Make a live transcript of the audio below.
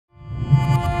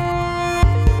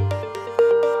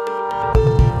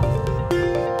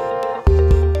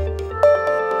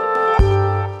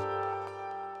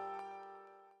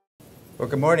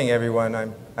morning, everyone.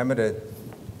 I'm going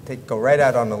to go right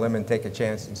out on the limb and take a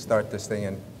chance and start this thing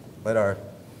and let our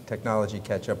technology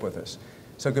catch up with us.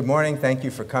 So good morning, thank you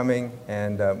for coming,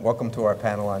 and welcome to our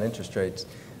panel on interest rates.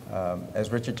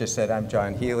 As Richard just said, I'm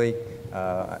John Healy.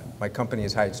 My company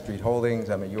is Hyde Street Holdings.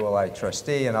 I'm a ULI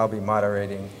trustee, and I'll be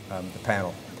moderating the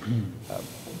panel.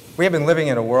 We have been living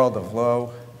in a world of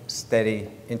low, steady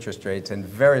interest rates and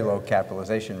very low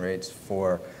capitalization rates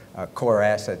for core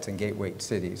assets in gateway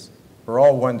cities. We're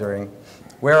all wondering,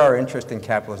 where are interest and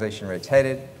capitalization rates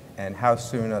headed, and how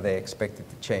soon are they expected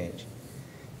to change?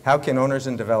 How can owners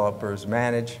and developers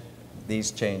manage these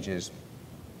changes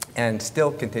and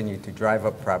still continue to drive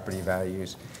up property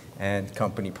values and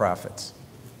company profits?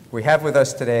 We have with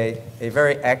us today a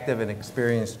very active and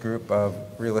experienced group of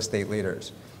real estate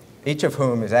leaders, each of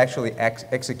whom is actually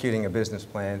executing a business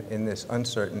plan in this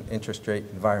uncertain interest rate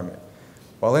environment.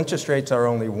 While interest rates are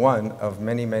only one of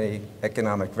many, many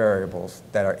economic variables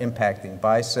that are impacting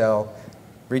buy, sell,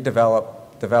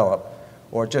 redevelop, develop,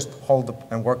 or just hold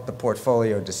and work the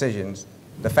portfolio decisions,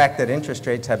 the fact that interest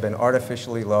rates have been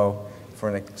artificially low for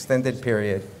an extended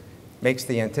period makes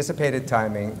the anticipated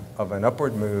timing of an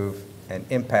upward move and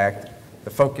impact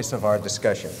the focus of our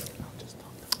discussion.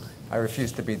 I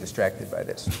refuse to be distracted by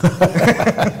this.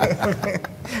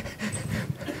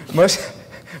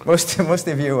 Most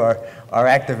of you are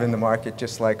active in the market,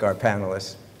 just like our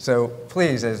panelists. So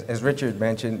please, as Richard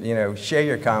mentioned, share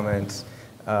your comments,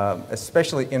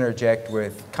 especially interject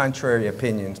with contrary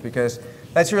opinions, because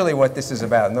that's really what this is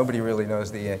about. Nobody really knows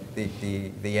the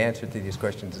answer to these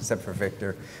questions except for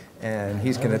Victor, and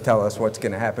he's going to tell us what's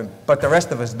going to happen. But the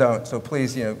rest of us don't. So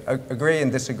please, agree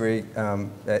and disagree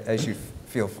as you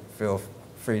feel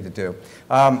free to do.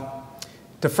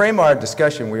 To frame our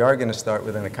discussion, we are going to start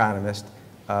with an economist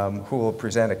who will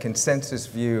present a consensus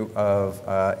view of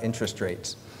interest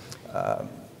rates.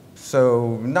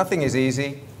 So nothing is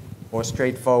easy or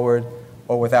straightforward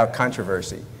or without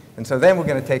controversy. And so then we're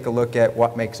going to take a look at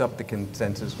what makes up the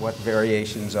consensus, what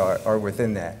variations are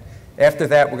within that. After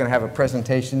that, we're going to have a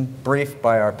presentation brief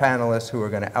by our panelists who are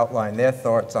going to outline their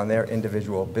thoughts on their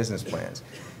individual business plans.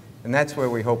 And that's where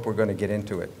we hope we're going to get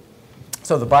into it.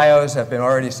 So the bios have been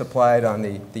already supplied on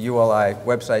the ULI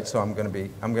website, so I'm going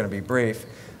to be brief.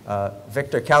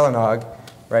 Victor Calanog,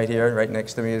 right here, right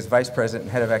next to me, is Vice President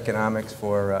and Head of Economics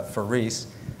for Reis.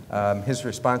 His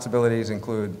responsibilities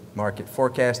include market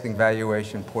forecasting,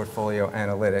 valuation, portfolio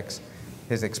analytics.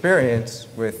 His experience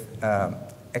with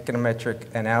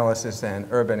econometric analysis and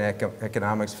urban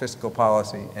economics, fiscal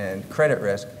policy, and credit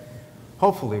risk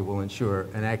hopefully will ensure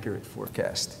an accurate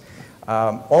forecast.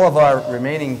 All of our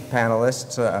remaining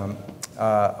panelists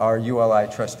are ULI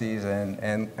trustees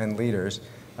and leaders.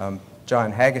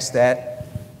 John Hagestad,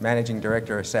 Managing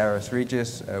Director of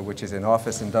SARES-REGIS, which is in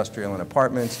office, industrial, and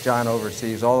apartments. John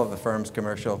oversees all of the firm's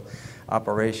commercial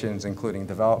operations, including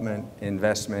development,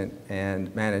 investment,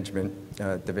 and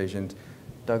management divisions.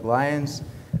 Doug Lyons.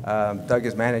 Doug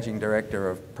is Managing Director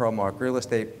of Pearlmark Real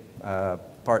Estate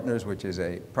Partners, which is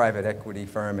a private equity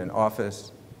firm in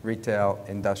office, retail,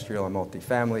 industrial, and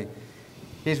multifamily.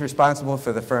 He's responsible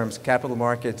for the firm's capital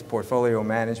markets, portfolio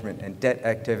management, and debt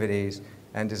activities,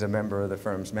 and is a member of the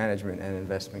firm's management and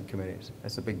investment committees.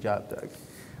 That's a big job, Doug.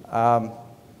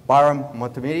 Bahram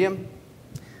Motamedian.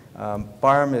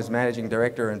 Bahram is Managing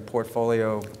Director in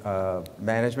Portfolio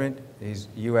Management. He's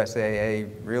USAA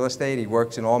Real Estate. He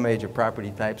works in all major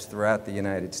property types throughout the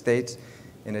United States.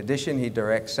 In addition, he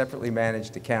directs separately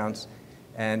managed accounts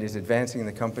and is advancing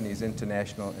the company's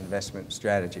international investment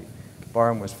strategy.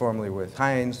 Bahram was formerly with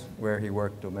Heinz, where he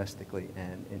worked domestically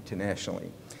and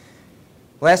internationally.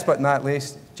 Last but not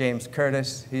least, James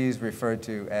Curtis. He's referred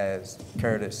to as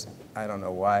Curtis. I don't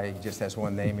know why. He just has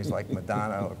one name. He's like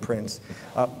Madonna or Prince.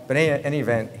 But in any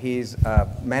event, he's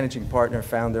managing partner,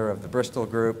 founder of the Bristol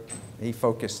Group. He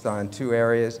focused on two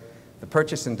areas: the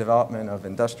purchase and development of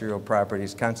industrial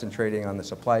properties, concentrating on the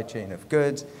supply chain of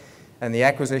goods, and the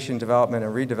acquisition, development,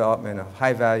 and redevelopment of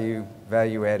high-value,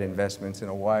 value-add investments in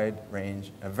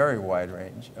a very wide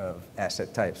range of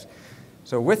asset types.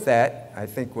 So with that, I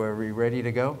think we're ready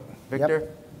to go. Victor?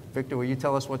 Yep. Victor, will you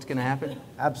tell us what's going to happen?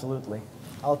 Absolutely.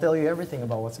 I'll tell you everything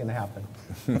about what's going to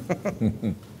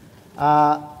happen.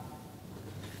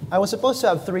 I was supposed to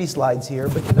have 3 slides here,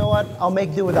 but you know what? I'll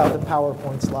make do without the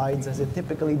PowerPoint slides, as it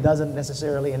typically doesn't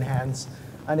necessarily enhance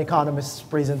an economist's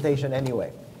presentation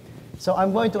anyway. So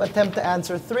I'm going to attempt to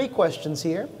answer 3 questions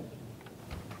here,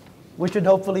 which should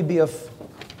hopefully be of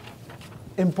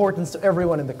importance to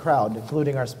everyone in the crowd,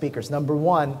 including our speakers. Number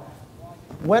 1,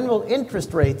 when will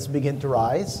interest rates begin to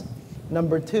rise?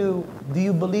 Number 2, do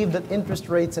you believe that interest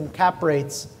rates and cap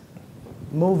rates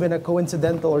move in a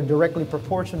coincidental or directly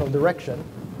proportional direction?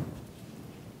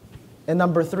 And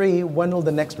number three, when will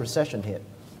the next recession hit?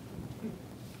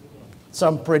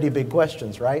 Some pretty big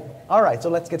questions, right? All right, so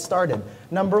let's get started.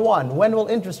 Number one, when will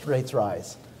interest rates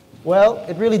rise? Well,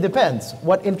 it really depends.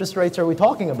 What interest rates are we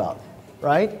talking about,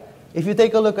 right? If you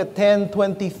take a look at 10,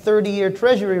 20, 30-year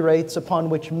treasury rates upon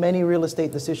which many real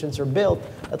estate decisions are built,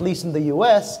 at least in the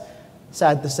US,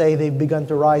 sad to say they've begun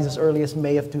to rise as early as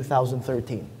May of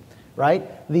 2013,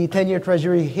 right? The 10-year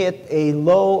treasury hit a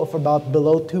low of about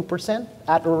below 2%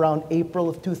 at around April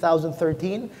of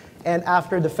 2013. And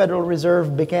after the Federal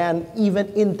Reserve began even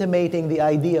intimating the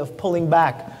idea of pulling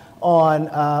back on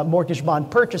mortgage bond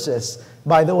purchases,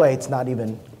 by the way, it's not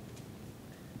even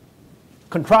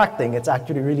contracting, it's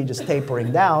actually really just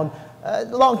tapering down.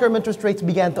 Long-term interest rates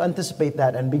began to anticipate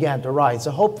that and began to rise.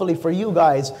 So hopefully for you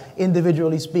guys,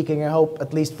 individually speaking, I hope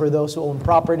at least for those who own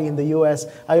property in the US,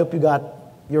 I hope you got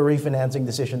your refinancing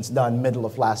decisions done middle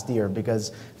of last year,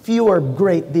 because fewer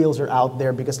great deals are out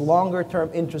there because longer-term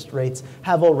interest rates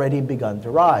have already begun to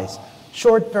rise.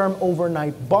 Short-term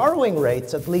overnight borrowing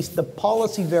rates, at least the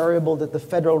policy variable that the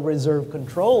Federal Reserve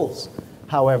controls,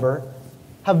 however,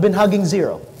 have been hugging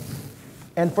zero.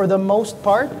 And for the most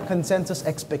part, consensus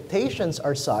expectations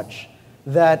are such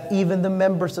that even the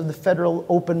members of the Federal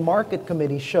Open Market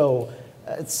Committee show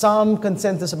some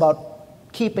consensus about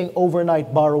keeping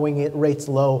overnight borrowing rates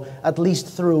low, at least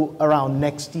through around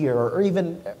next year or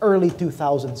even early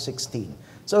 2016.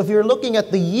 So if you're looking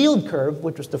at the yield curve,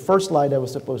 which was the first slide I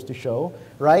was supposed to show,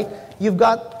 right? You've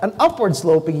got an upward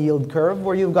sloping yield curve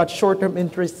where you've got short-term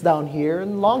interests down here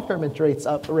and long-term rates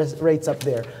up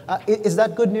there. Is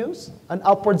that good news? An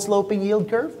upward sloping yield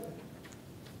curve?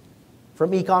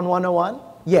 From Econ 101?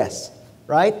 Yes,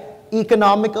 right?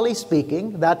 Economically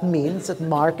speaking, that means that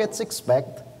markets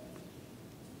expect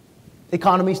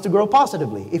economies to grow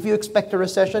positively. If you expect a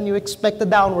recession, you expect a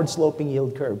downward sloping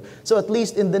yield curve. So at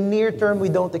least in the near term, we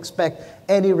don't expect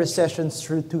any recessions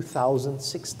through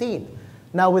 2016.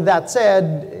 Now with that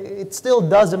said, it still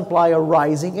does imply a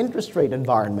rising interest rate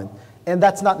environment. And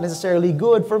that's not necessarily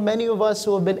good for many of us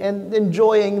who have been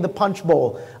enjoying the punch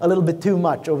bowl a little bit too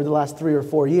much over the last 3 or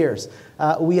 4 years.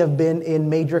 We have been in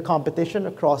major competition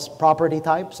across property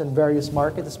types and various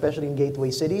markets, especially in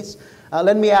gateway cities.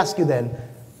 Let me ask you then,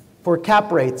 for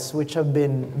cap rates, which have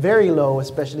been very low,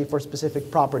 especially for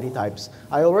specific property types,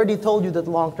 I already told you that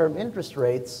long-term interest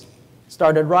rates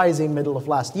started rising middle of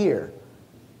last year.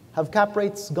 Have cap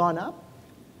rates gone up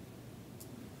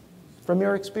from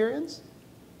your experience?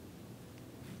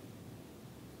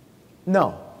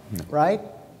 No. Right?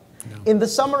 No. In the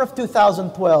summer of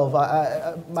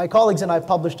 2012, my colleagues and I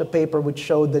published a paper which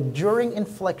showed that during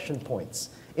inflection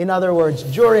points, in other words,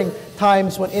 during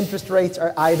times when interest rates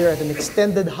are either at an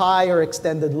extended high or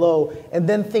extended low, and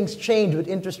then things change with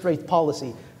interest rate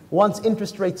policy, once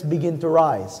interest rates begin to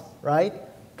rise, right?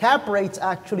 Cap rates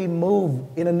actually move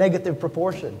in a negative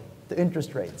proportion to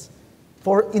interest rates.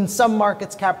 In some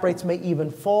markets, cap rates may even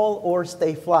fall or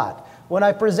stay flat. When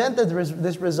I presented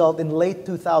this result in late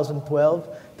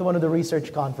 2012 to one of the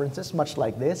research conferences, much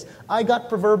like this, I got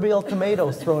proverbial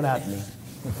tomatoes thrown at me.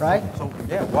 Right? So,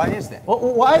 yeah, why is that? Well,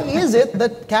 why is it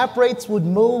that cap rates would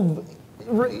move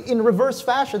in reverse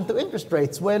fashion to interest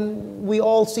rates when we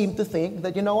all seem to think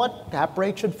that, you know what, cap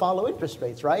rates should follow interest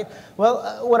rates, right?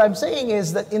 Well, what I'm saying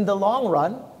is that in the long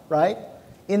run, right,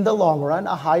 in the long run,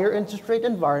 a higher interest rate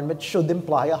environment should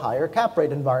imply a higher cap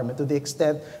rate environment to the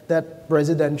extent that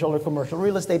residential or commercial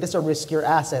real estate is a riskier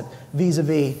asset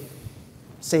vis-a-vis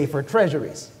safer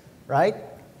treasuries, right?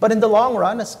 But in the long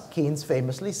run, as Keynes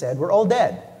famously said, we're all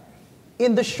dead.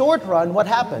 In the short run, what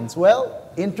happens? Well,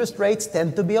 interest rates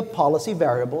tend to be a policy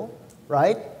variable,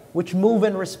 right, which move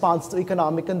in response to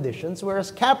economic conditions, whereas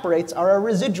cap rates are a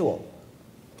residual.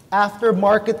 After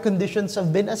market conditions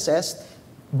have been assessed,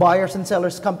 buyers and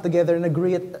sellers come together and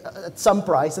agree at some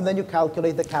price, and then you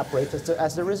calculate the cap rate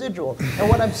as the residual. And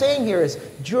what I'm saying here is,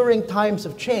 during times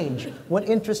of change, when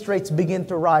interest rates begin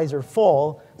to rise or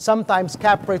fall, sometimes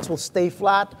cap rates will stay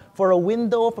flat for a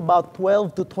window of about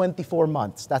 12 to 24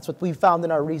 months. That's what we found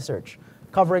in our research,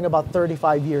 covering about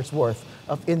 35 years worth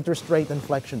of interest rate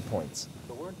inflection points.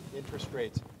 But weren't interest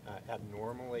rates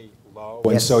abnormally low?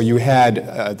 Yes. And so you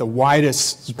had the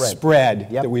widest spread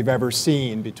Yep. that we've ever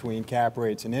seen between cap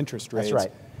rates and interest rates. That's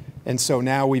right. And so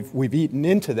now we've eaten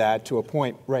into that to a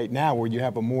point right now where you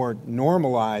have a more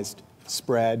normalized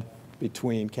spread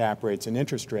between cap rates and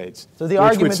interest rates. So the which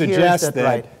argument would here suggest is that,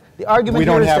 right, the argument we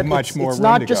here don't is have that much more it's room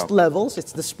not to just go. levels,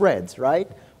 it's the spreads, right?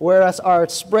 Whereas our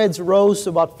spreads rose to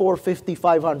about 450,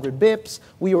 500 bips.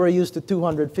 We were used to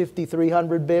 250,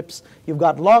 300 bips. You've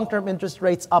got long-term interest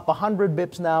rates up 100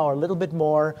 bips now, or a little bit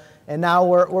more. And now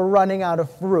we're running out of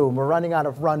room. We're running out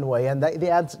of runway. And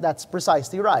that's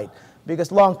precisely right.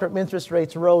 Because long-term interest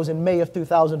rates rose in May of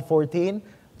 2014.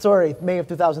 Sorry, May of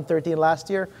 2013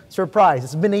 last year. Surprise,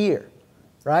 it's been a year.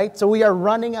 Right? So we are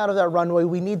running out of that runway.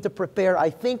 We need to prepare, I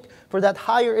think, for that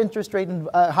higher interest rate,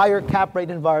 higher cap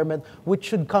rate environment, which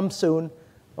should come soon.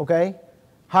 Okay?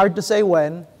 Hard to say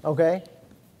when. Okay?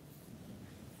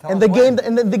 And the game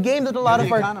that a lot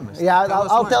of our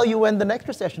I'll tell you when the next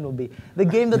recession will be. The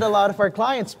game that a lot of our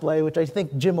clients play, which I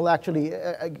think Jim will actually,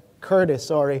 Curtis,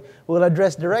 sorry, will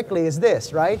address directly, is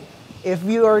this, right? If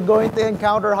you are going to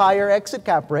encounter higher exit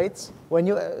cap rates when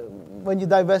you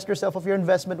divest yourself of your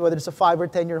investment, whether it's a 5 or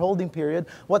 10-year holding period,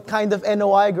 what kind of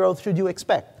NOI growth should you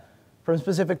expect from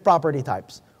specific property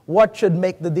types? What should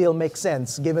make the deal make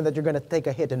sense, given that you're going to take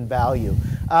a hit in value?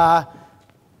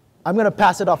 I'm going to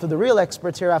pass it off to the real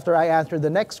experts here after I answer the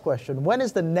next question. When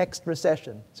is the next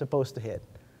recession supposed to hit?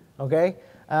 Okay?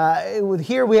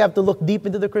 Here we have to look deep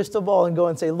into the crystal ball and go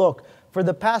and say, look, for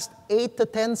the past 8 to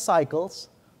 10 cycles,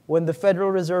 when the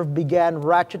Federal Reserve began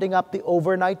ratcheting up the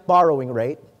overnight borrowing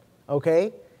rate,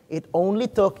 okay, it only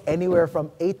took anywhere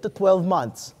from 8 to 12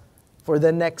 months for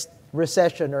the next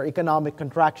recession or economic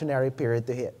contractionary period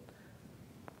to hit.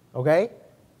 Okay?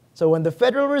 So when the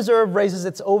Federal Reserve raises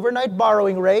its overnight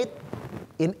borrowing rate,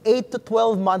 in 8 to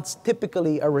 12 months,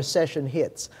 typically a recession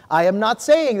hits. I am not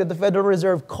saying that the Federal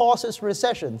Reserve causes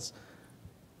recessions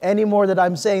any more than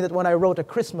I'm saying that when I wrote a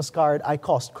Christmas card, I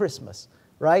caused Christmas.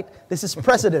 Right? This is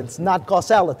precedence, not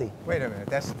causality. Wait a minute,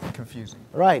 that's confusing.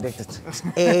 Right, it's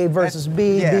A versus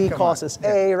B, B causes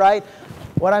A, right?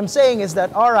 What I'm saying is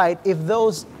that, all right, if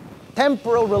those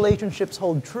temporal relationships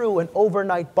hold true and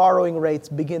overnight borrowing rates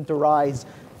begin to rise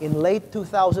in late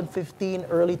 2015,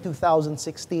 early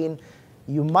 2016,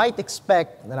 you might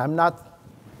expect, and I'm not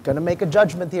going to make a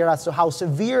judgment here as to how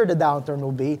severe the downturn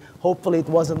will be. Hopefully it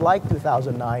wasn't like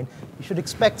 2009. You should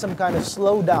expect some kind of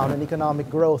slowdown in economic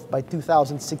growth by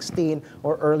 2016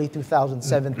 or early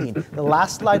 2017. The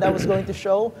last slide I was going to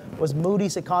show was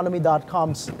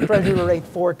moody'seconomy.com's treasury rate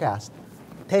forecast,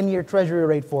 10-year treasury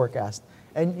rate forecast.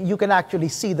 And you can actually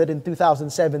see that in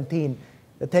 2017,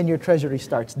 the 10-year treasury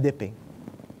starts dipping.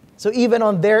 So even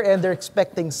on their end, they're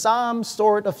expecting some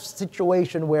sort of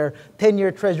situation where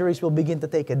 10-year treasuries will begin to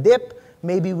take a dip.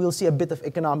 Maybe we'll see a bit of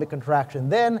economic contraction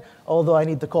then, although I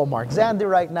need to call Mark Zandi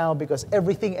right now because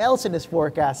everything else in his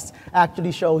forecasts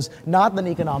actually shows not an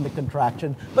economic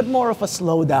contraction, but more of a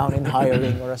slowdown in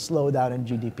hiring or a slowdown in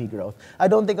GDP growth. I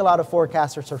don't think a lot of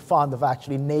forecasters are fond of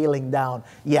actually nailing down,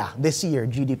 yeah, this year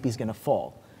GDP is going to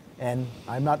fall. And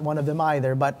I'm not one of them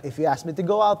either, but if you ask me to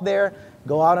go out there,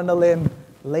 go out on a limb,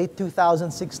 late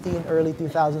 2016, early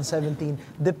 2017,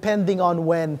 depending on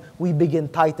when we begin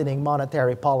tightening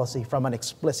monetary policy from an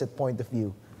explicit point of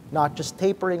view. Not just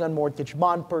tapering on mortgage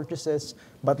bond purchases,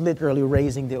 but literally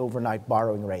raising the overnight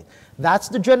borrowing rate. That's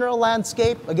the general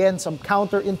landscape. Again, some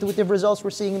counterintuitive results we're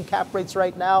seeing in cap rates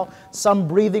right now. Some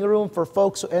breathing room for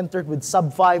folks who entered with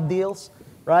sub-5 deals,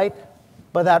 right?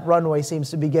 But that runway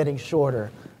seems to be getting shorter,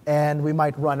 and we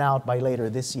might run out by later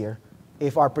this year,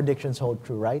 if our predictions hold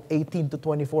true, right? 18 to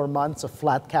 24 months of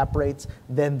flat cap rates,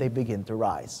 then they begin to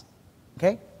rise.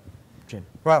 Okay? Jim.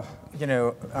 Well, you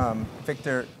know,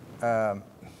 Victor,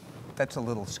 that's a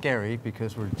little scary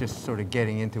because we're just sort of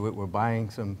getting into it. We're buying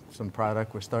some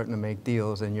product, we're starting to make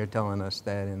deals, and you're telling us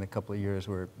that in a couple of years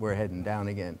we're heading down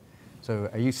again. So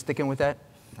are you sticking with that?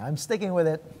 I'm sticking with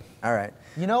it. All right.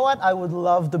 You know what? I would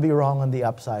love to be wrong on the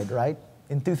upside, right?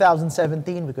 In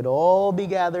 2017, we could all be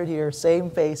gathered here, same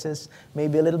faces,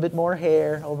 maybe a little bit more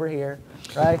hair over here,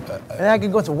 right? And I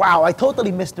can go and say, wow, I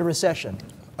totally missed the recession.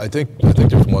 I think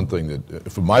there's one thing that,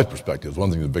 from my perspective,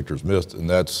 one thing that Victor's missed, and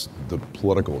that's the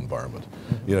political environment.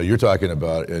 You know, you're talking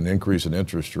about an increase in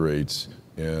interest rates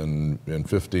in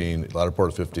 15, latter part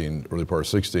of 15, early part of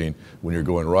 16, when you're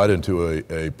going right into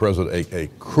a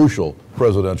crucial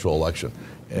presidential election.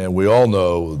 And we all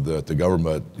know that the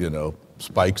government, you know,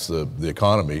 spikes the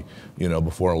economy, you know,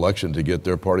 before an election to get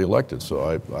their party elected.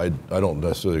 So I don't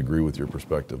necessarily agree with your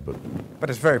perspective, but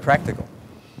it's very practical.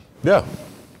 Yeah.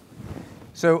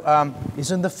 So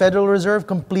isn't the Federal Reserve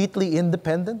completely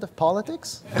independent of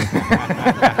politics?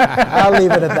 I'll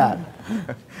leave it at that.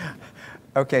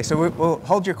 Okay, so we'll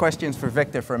hold your questions for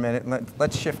Victor for a minute.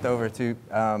 Let's shift over to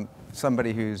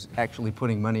somebody who's actually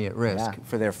putting money at risk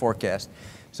for their forecast.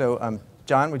 So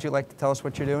John, would you like to tell us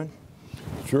what you're doing?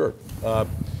 Sure.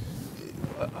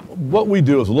 What we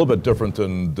do is a little bit different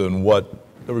than what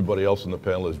everybody else in the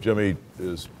panel is. Jimmy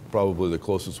is probably the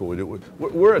closest to what we do.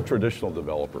 We're a traditional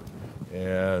developer,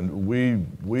 and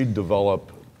we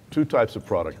develop two types of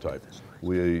product type.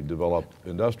 We develop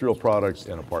industrial products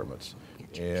and apartments.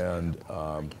 And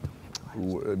I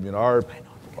mean,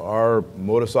 our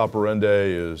modus operandi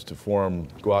is to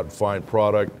go out and find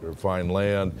product or find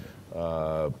land,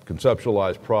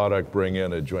 conceptualize product, bring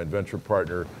in a joint venture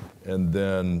partner, and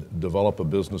then develop a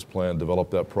business plan, develop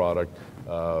that product.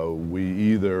 We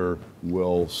either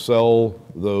will sell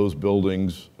those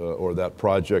buildings or that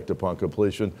project upon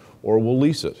completion, or we'll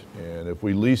lease it. And if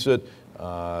we lease it,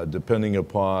 depending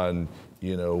upon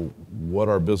what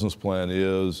our business plan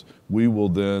is, we will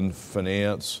then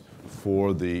finance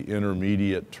for the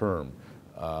intermediate term.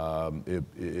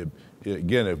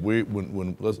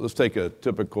 Again, let's take a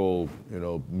typical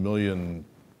million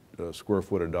square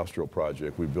foot industrial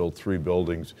project. We build 3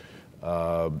 buildings.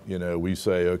 We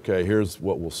say, okay, here's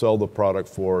what we'll sell the product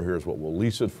for, here's what we'll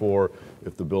lease it for.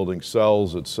 If the building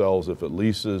sells, it sells. If it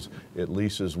leases, it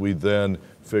leases. We then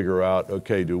figure out,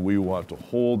 okay, do we want to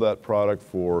hold that product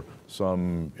for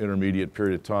some intermediate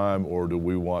period of time, or do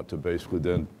we want to basically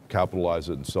then capitalize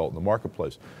it and sell it in the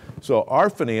marketplace? So our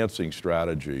financing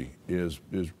strategy is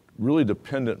really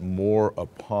dependent more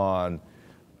upon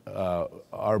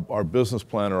our business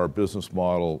plan or our business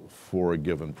model for a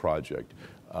given project.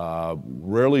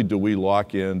 Rarely do we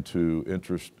lock into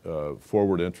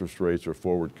forward interest rates or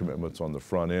forward commitments on the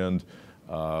front end,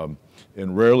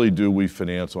 and rarely do we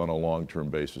finance on a long-term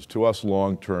basis. To us,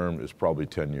 long-term is probably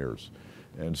 10 years.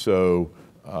 And so,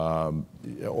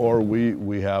 or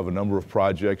we have a number of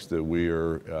projects that we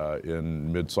are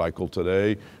in mid-cycle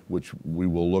today, which we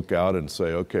will look out and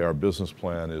say, okay, our business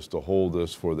plan is to hold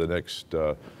this for the next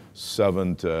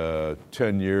 7 to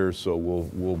 10 years, so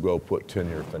we'll go put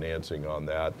 10-year financing on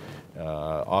that.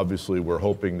 Obviously, we're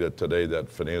hoping that today that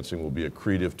financing will be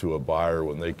accretive to a buyer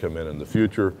when they come in the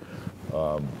future.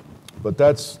 But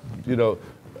that's,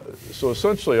 so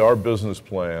essentially our business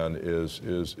plan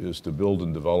is to build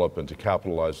and develop and to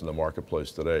capitalize in the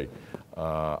marketplace today.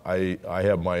 I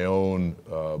have my own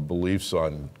beliefs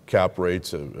on cap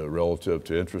rates relative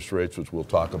to interest rates, which we'll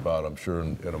talk about, I'm sure,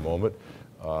 in a moment.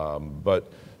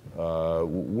 But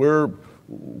we're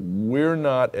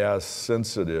not as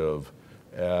sensitive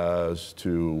as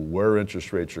to where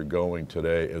interest rates are going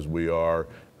today as we are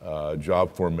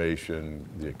job formation,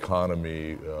 the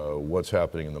economy, what's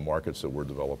happening in the markets that we're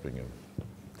developing in.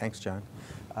 Thanks, John.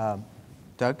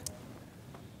 Doug?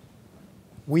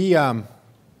 We're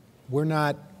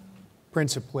not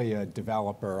principally a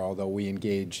developer, although we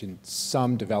engage in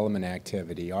some development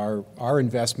activity. Our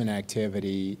investment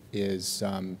activity is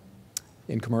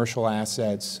in commercial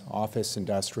assets, office,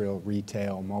 industrial,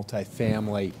 retail,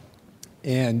 multifamily,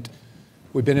 and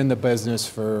we've been in the business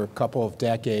for a couple of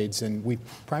decades, and we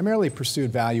primarily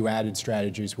pursued value-added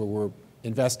strategies where we're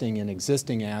investing in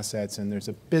existing assets, and there's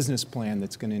a business plan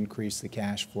that's going to increase the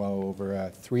cash flow over a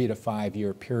 3 to 5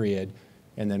 year period.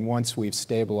 And then once we've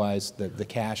stabilized the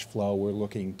cash flow, we're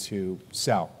looking to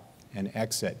sell and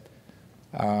exit.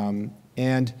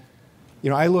 And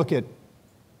I look at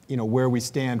where we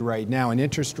stand right now, and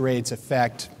interest rates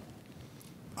affect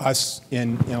us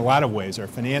in a lot of ways. Our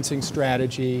financing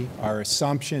strategy, our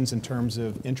assumptions in terms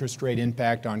of interest rate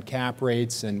impact on cap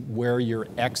rates, and where your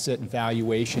exit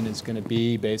valuation is going to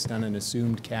be based on an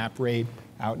assumed cap rate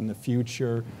out in the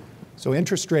future. So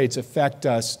interest rates affect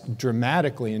us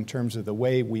dramatically in terms of the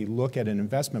way we look at an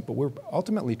investment, but we're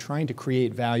ultimately trying to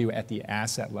create value at the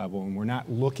asset level, and we're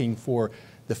not looking for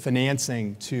the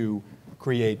financing to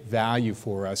create value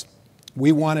for us.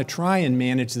 We want to try and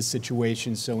manage the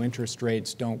situation so interest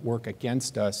rates don't work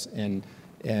against us and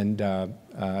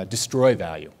destroy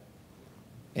value.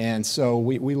 And so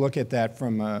we look at that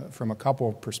from a couple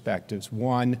of perspectives.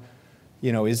 One,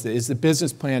 is the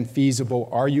business plan feasible?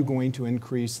 Are you going to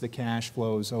increase the cash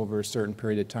flows over a certain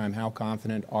period of time? How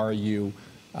confident are you?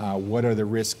 What are the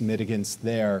risk mitigants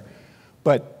there?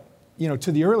 But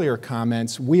to the earlier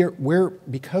comments,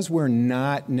 because we're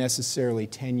not necessarily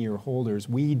 10-year holders,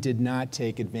 we did not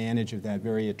take advantage of that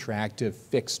very attractive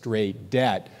fixed rate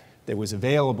debt that was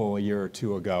available a year or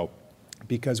two ago,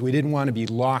 because we didn't want to be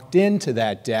locked into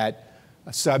that debt,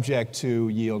 subject to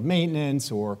yield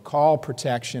maintenance or call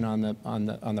protection on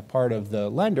the part of the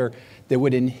lender that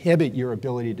would inhibit your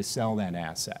ability to sell that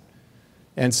asset.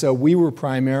 And so we were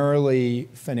primarily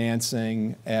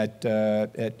financing at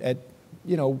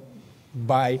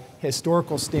by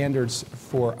historical standards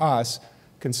for us,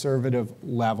 conservative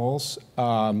levels.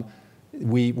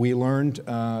 We learned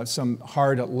some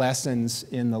hard lessons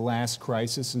in the last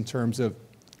crisis in terms of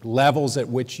levels at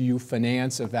which you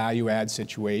finance a value-add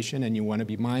situation, and you want to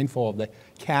be mindful of the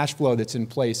cash flow that's in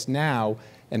place now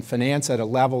and finance at a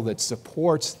level that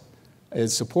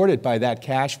is supported by that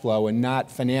cash flow and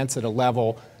not finance at a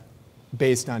level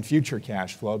based on future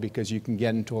cash flow, because you can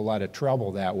get into a lot of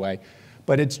trouble that way.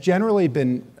 But it's generally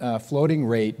been floating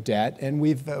rate debt, and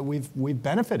we've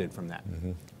benefited from that.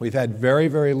 Mm-hmm. We've had very,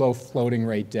 very low floating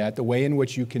rate debt. The way in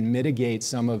which you can mitigate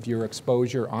some of your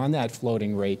exposure on that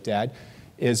floating rate debt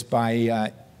is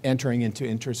by entering into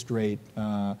interest rate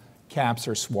caps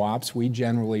or swaps. We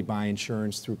generally buy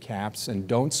insurance through caps and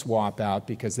don't swap out,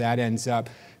 because that ends up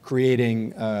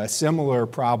creating a similar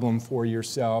problem for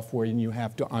yourself where you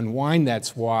have to unwind that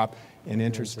swap and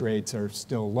interest rates are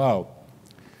still low.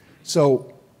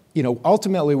 So,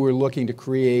 ultimately we're looking to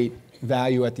create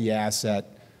value at the asset.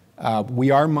 We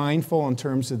are mindful in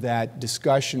terms of that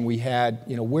discussion we had,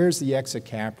 where's the exit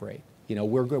cap rate?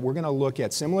 We're going to look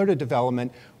at, similar to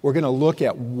development, we're going to look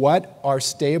at what our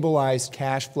stabilized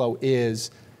cash flow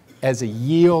is as a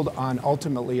yield on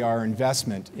ultimately our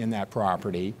investment in that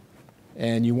property.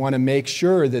 And you want to make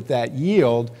sure that that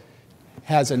yield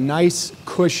has a nice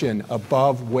cushion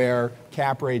above where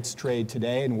cap rates trade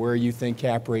today and where you think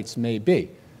cap rates may be.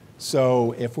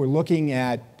 So if we're looking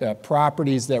at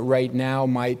properties that right now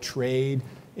might trade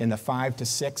in the 5 to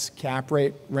 6 cap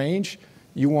rate range,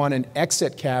 you want an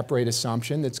exit cap rate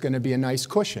assumption that's going to be a nice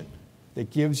cushion that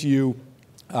gives you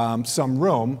some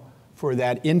room for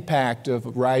that impact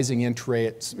of rising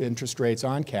interest rates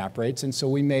on cap rates. And so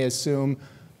we may assume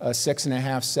a 6.5%,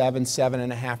 7%,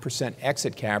 7.5%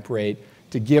 exit cap rate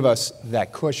to give us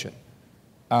that cushion.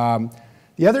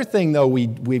 The other thing, though,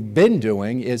 we've been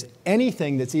doing is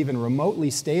anything that's even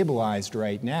remotely stabilized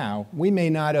right now, we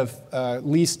may not have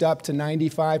leased up to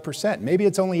 95%. Maybe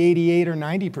it's only 88 or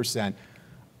 90%.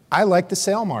 I like the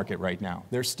sale market right now.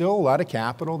 There's still a lot of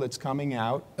capital that's coming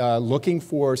out looking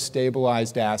for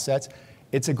stabilized assets.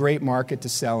 It's a great market to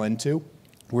sell into.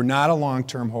 We're not a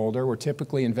long-term holder. We're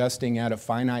typically investing out of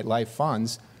finite life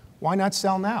funds. Why not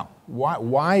sell now?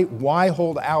 Why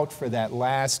hold out for that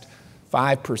last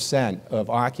 5% of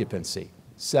occupancy?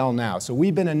 Sell now. So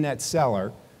we've been a net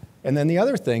seller. And then the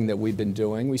other thing that we've been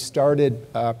doing, we started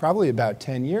probably about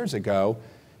 10 years ago,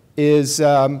 is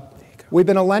we've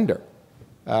been a lender.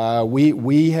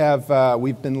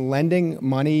 We've been lending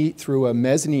money through a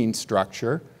mezzanine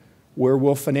structure where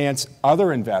we'll finance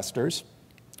other investors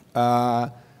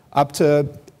up to,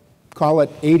 call it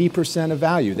 80% of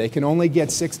value. They can only get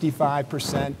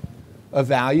 65% of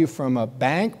value from a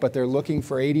bank, but they're looking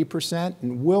for 80%,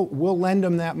 and we'll lend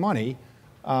them that money.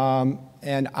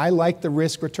 And I like the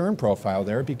risk-return profile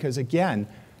there because, again,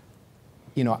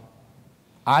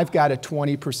 I've got a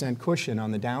 20% cushion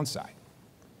on the downside.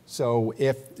 So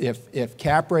if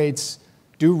cap rates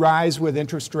do rise with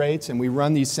interest rates and we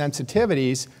run these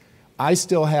sensitivities, I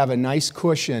still have a nice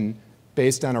cushion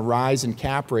based on a rise in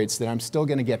cap rates that I'm still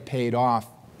going to get paid off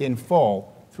in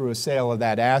full through a sale of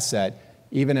that asset,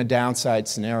 even a downside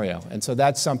scenario. And so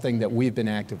that's something that we've been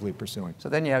actively pursuing. So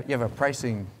then you have a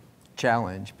pricing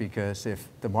challenge, because if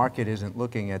the market isn't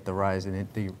looking at the rise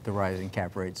in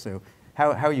cap rates, so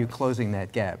how are you closing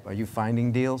that gap? Are you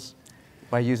finding deals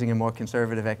by using a more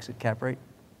conservative exit cap rate?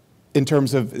 In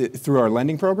terms of through our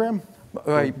lending program?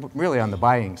 Really on the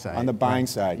buying side. On the buying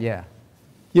side. Yeah.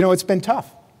 It's been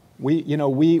tough. We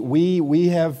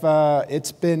have,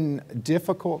 it's been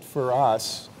difficult for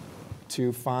us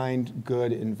to find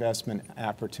good investment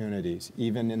opportunities,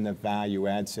 even in the value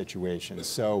add situation.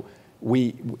 So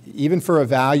even for a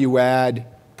value add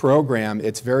program,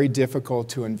 it's very difficult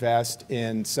to invest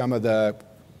in some of the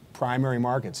primary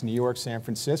markets, New York, San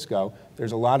Francisco.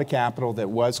 There's a lot of capital that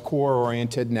was core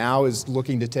oriented, now is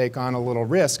looking to take on a little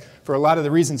risk for a lot of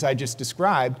the reasons I just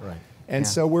described. Right. And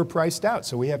so we're priced out.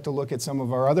 So we have to look at some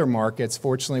of our other markets.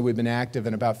 Fortunately, we've been active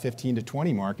in about 15 to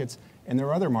 20 markets, and there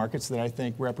are other markets that I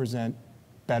think represent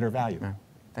better value. Yeah.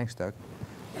 Thanks, Doug.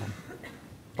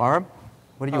 Bahram,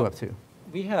 what are you up to?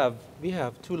 We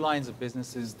have two lines of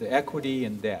businesses, the equity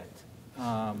and debt.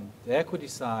 The equity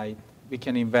side, we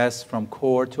can invest from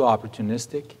core to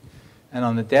opportunistic. And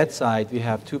on the debt side, we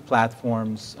have two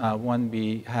platforms. One,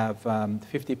 we have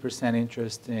 50%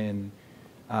 interest in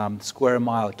Square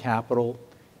Mile Capital,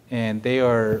 and they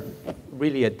are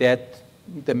really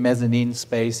the mezzanine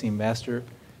space investor.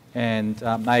 And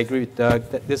I agree with Doug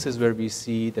that this is where we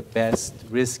see the best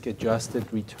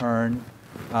risk-adjusted return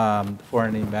for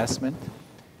an investment.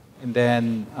 And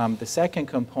then the second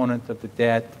component of the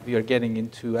debt we are getting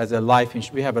into as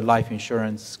we have a life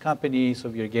insurance company, so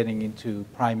we are getting into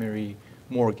primary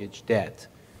mortgage debt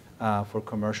for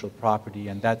commercial property,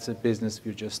 and that's a business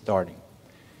we're just starting.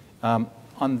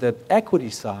 On the equity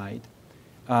side,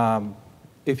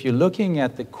 if you're looking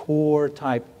at the core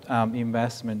type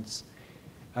investments,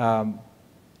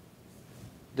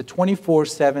 the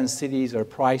 24/7 cities are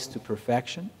priced to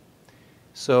perfection.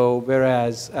 So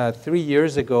whereas 3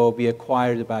 years ago we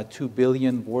acquired about $2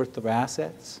 billion worth of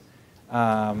assets,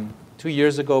 2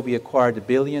 years ago we acquired $1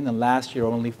 billion, and last year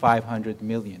only $500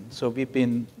 million. So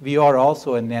we are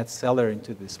also a net seller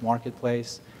into this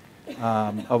marketplace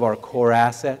of our core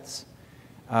assets,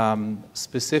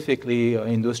 specifically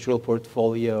industrial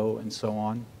portfolio and so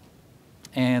on.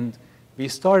 And we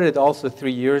started also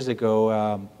 3 years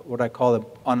ago what I call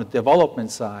on the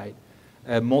development side,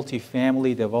 a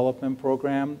multifamily development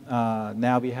program.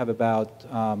 Now we have about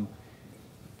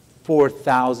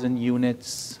 4,000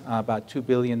 units, about $2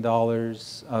 billion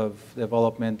of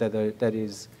development that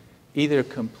is either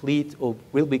complete or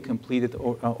will be completed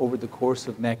over the course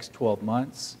of next 12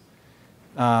 months.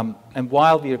 And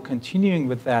while we are continuing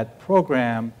with that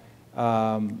program,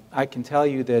 I can tell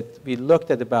you that we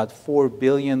looked at about $4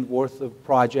 billion worth of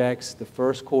projects the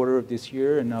first quarter of this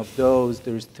year, and of those,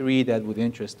 there's 3 that would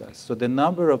interest us. So the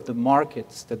number of the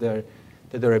markets that are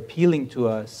appealing to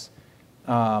us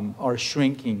are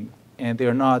shrinking, and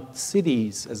they're not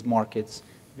cities as markets.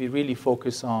 We really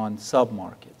focus on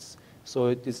sub-markets. So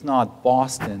it's not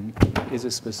Boston, it's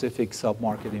a specific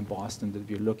sub-market in Boston that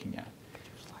we're looking at.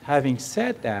 Having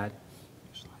said that,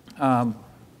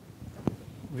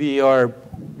 we are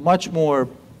much more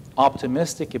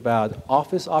optimistic about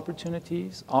office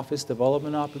opportunities, office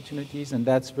development opportunities, and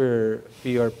that's where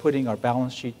we are putting our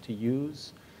balance sheet to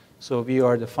use. So we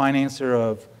are the financer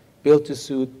of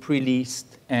built-to-suit,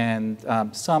 pre-leased, and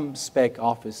some spec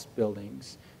office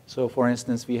buildings. So for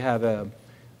instance, we have a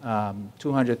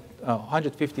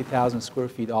 150,000 square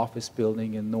feet office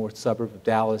building in north suburb of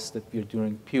Dallas that we're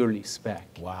doing purely spec.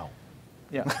 Wow.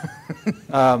 Yeah.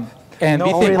 And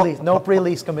no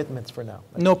pre-lease commitments for now.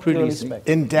 No pre-lease.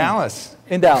 In Dallas?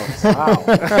 In Dallas. Wow.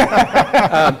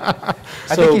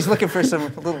 I think he's looking for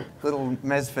some little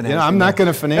mezz financing. You know, I'm not going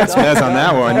to finance mezz on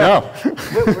that one, no.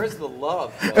 Where's the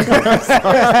love? That's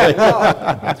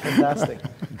fantastic.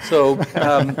 So,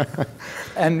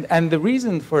 and the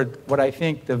reason for what I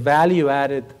think the value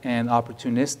added and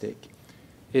opportunistic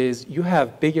is you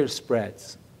have bigger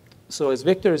spreads. So as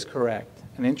Victor is correct,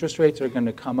 and interest rates are going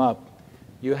to come up,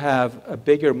 you have a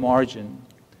bigger margin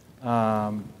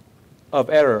of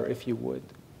error, if you would.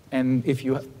 And if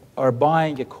you are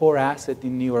buying a core asset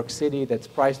in New York City that's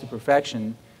priced to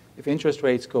perfection, if interest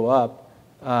rates go up,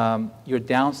 your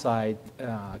downside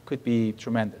could be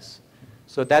tremendous.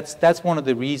 So that's one of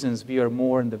the reasons we are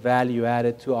more in the value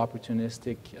added to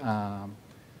opportunistic.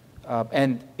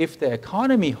 And if the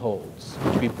economy holds,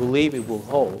 which we believe it will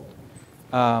hold,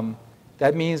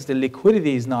 that means the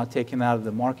liquidity is not taken out of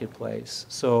the marketplace.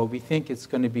 So we think it's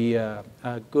going to be a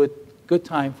good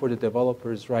time for the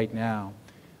developers right now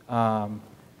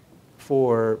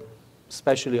for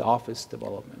especially office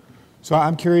development. So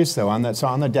I'm curious though, on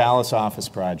the Dallas office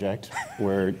project,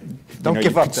 where Don't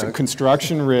give up, Doug.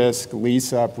 Construction risk,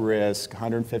 lease-up risk,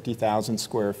 150,000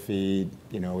 square feet,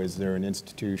 is there an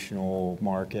institutional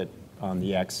market on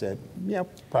the exit? Yeah,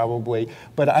 probably.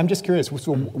 But I'm just curious,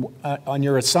 so on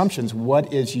your assumptions,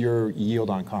 what is your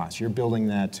yield on cost? You're building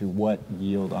that to what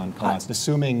yield on cost,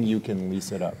 assuming you can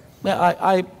lease it up?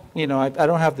 I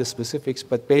don't have the specifics,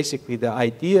 but basically the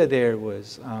idea there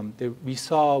was we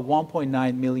saw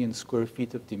 1.9 million square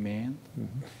feet of demand,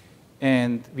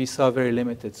 and we saw very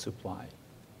limited supply.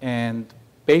 And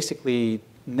basically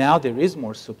now there is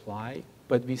more supply,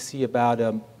 but we see about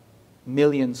 1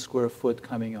 million square foot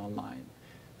coming online.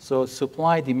 So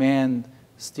supply demand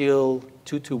still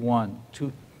 2 to 1,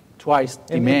 twice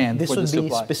demand for the supply. This would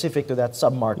be specific to that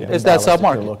submarket. It's that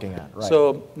submarket you're looking at, right?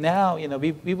 So now,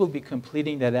 we will be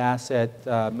completing that asset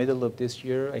middle of this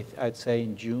year, I'd say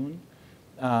in June.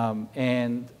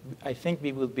 And I think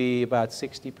we will be about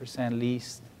 60%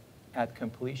 leased at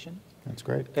completion. That's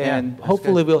great. And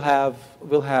hopefully we'll have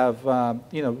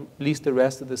leased the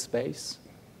rest of the space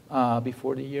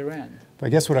before the year end. But I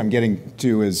guess what I'm getting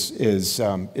to is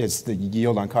the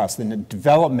yield on cost. And the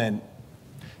development,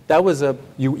 that was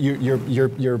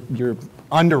you're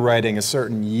underwriting a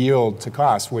certain yield to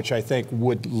cost, which I think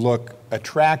would look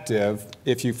attractive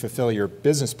if you fulfill your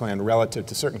business plan relative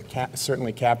to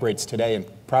certainly cap rates today and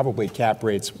probably cap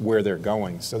rates where they're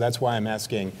going. So that's why I'm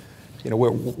asking,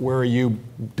 where are you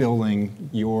building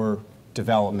your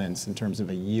developments in terms of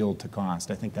a yield to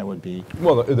cost? I think that would be...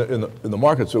 Well, in the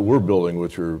markets that we're building,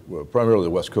 which are primarily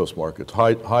the West Coast markets,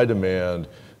 high demand,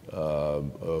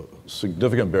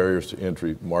 significant barriers to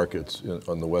entry markets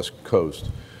on the West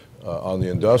Coast. On the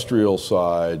industrial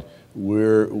side,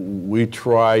 we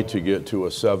try to get to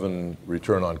a 7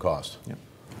 return on cost. Yep.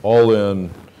 All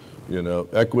in, you know,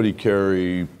 equity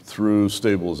carry through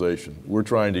stabilization. We're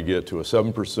trying to get to a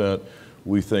 7%.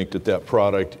 We think that that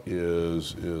product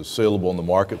is saleable in the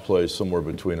marketplace somewhere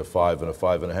between a 5 and a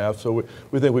 5.5. So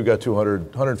we think we've got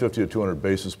 150 to 200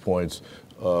 basis points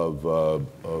of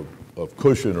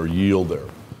cushion or yield there.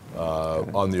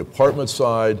 On the apartment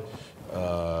side,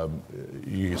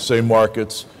 same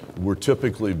markets. We're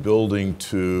typically building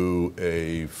to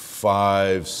a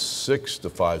 5.6 to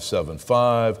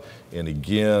 5.75, and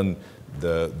again,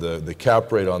 the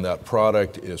cap rate on that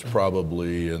product is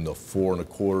probably in the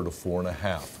 4.25 to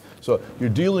 4.5. So you're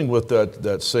dealing with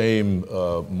that same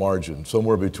margin,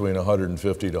 somewhere between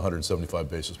 150 to 175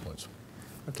 basis points.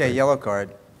 Okay, yellow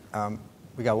card.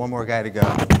 We got one more guy to go,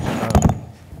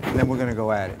 and then we're going to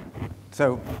go at it.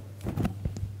 So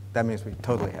that means we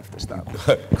totally have to stop.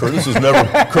 Curtis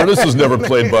has never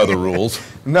played by the rules.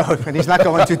 No, and he's not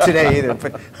going to today either,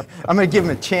 but I'm going to give him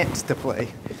a chance to play.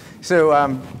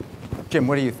 So, Jim,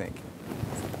 what do you think?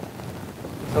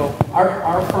 So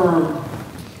our firm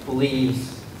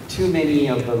believes too many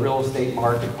of the real estate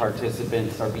market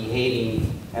participants are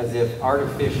behaving as if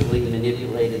artificially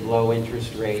manipulated low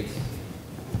interest rates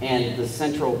and the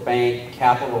central bank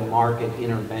capital market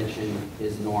intervention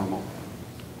is normal.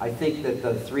 I think that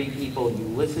the three people you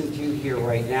listen to here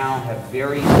right now have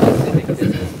very specific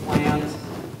business plans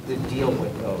to deal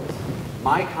with those.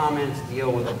 My comments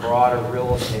deal with a broader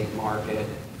real estate market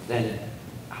than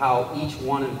how each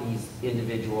one of these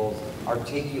individuals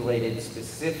articulated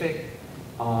specific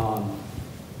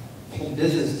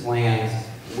business plans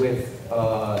with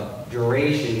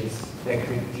durations that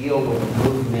could deal with a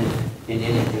movement in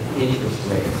interest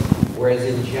rates. Whereas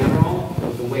in general,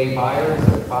 the way buyers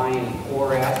are buying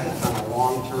core assets on a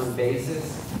long-term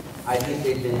basis, I think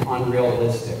they've been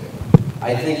unrealistic.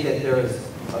 I think that there is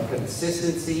a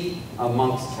consistency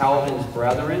amongst Calvin's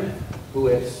brethren who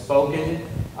have spoken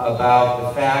about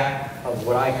the fact of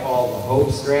what I call the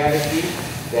hope strategy,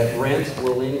 that rents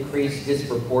will increase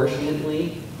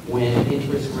disproportionately when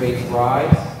interest rates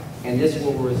rise, and this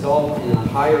will result in a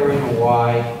higher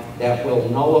NOI that will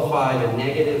nullify the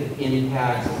negative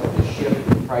impacts of the shift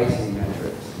in pricing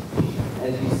metrics.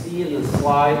 As you see in the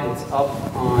slide that's up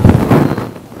on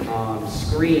the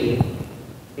screen,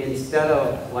 instead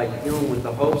of like dealing with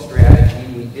the hope strategy,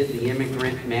 we did the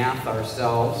immigrant math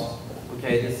ourselves.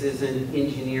 Okay, this isn't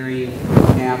engineering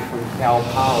math from Cal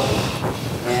Poly.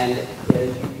 And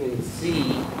as you can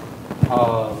see,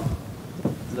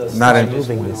 the slide just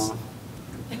went off.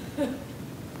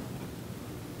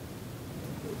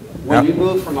 When you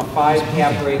move from a 5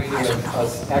 cap rate to an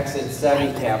exit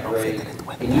 7 cap rate,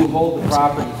 and you hold the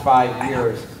property 5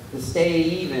 years, to stay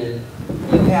even,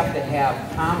 you have to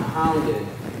have compounded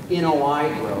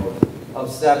NOI growth of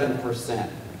 7%.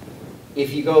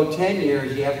 If you go 10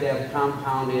 years, you have to have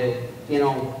compounded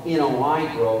NOI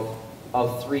growth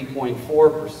of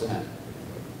 3.4%.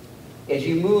 As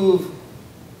you move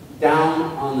down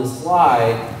on the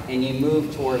slide and you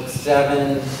move towards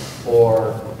 7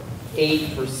 or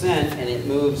 8% and it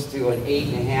moves to an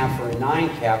 8.5 or a 9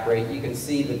 cap rate, you can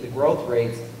see that the growth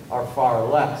rates are far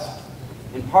less.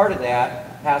 And part of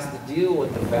that has to do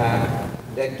with the fact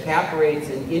that cap rates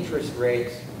and interest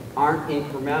rates aren't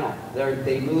incremental.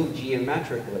 They move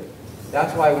geometrically.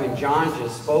 That's why when John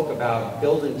just spoke about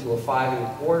building to a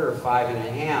 5.25 or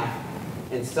 5.5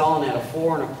 and selling at a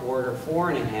 4.25,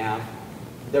 4.5,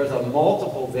 there's a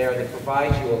multiple there that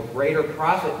provides you a greater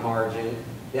profit margin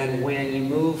than when you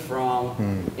move from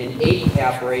an 8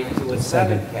 cap rate to a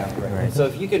 7 cap rate. Right. So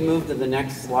if you could move to the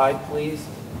next slide, please.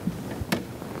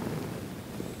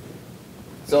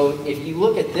 So if you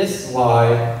look at this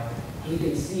slide, you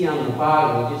can see on the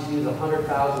bottom, we just use a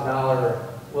 $100,000,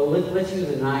 well, let's use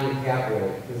a 9 cap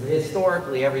rate, because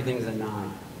historically everything's a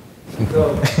 9.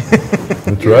 So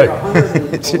that's you're right. at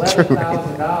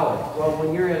 $111,000. Well,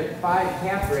 when you're at 5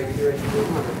 cap rates, you're at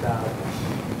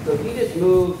 $200,000. So if you just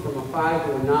move from a 5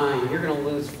 to a 9, you're going to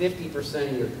lose 50%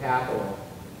 of your capital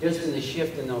just in the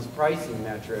shift in those pricing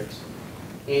metrics.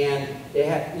 And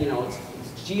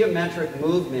it's geometric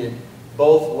movement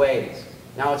both ways.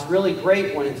 Now it's really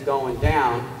great when it's going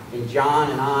down, and John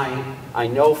and I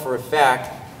know for a fact,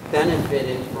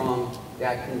 benefited from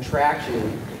that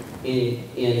contraction in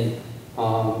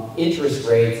interest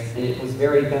rates, and it was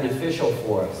very beneficial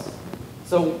for us.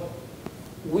 So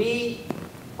we,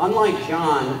 unlike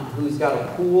John, who's got a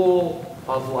pool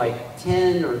of like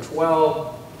 10 or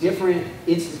 12 different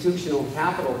institutional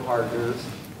capital partners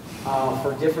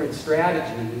for different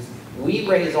strategies, we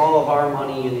raise all of our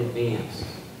money in advance.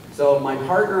 So my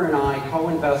partner and I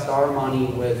co-invest our money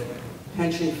with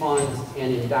pension funds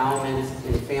and endowments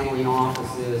and family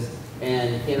offices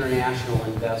and international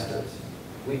investors.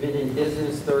 We've been in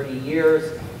business 30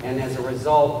 years, and as a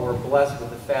result, we're blessed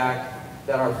with the fact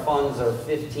that our funds are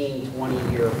 15,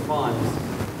 20-year funds.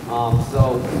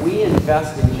 So we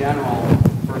invest in general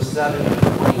for 7 to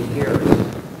 20 years.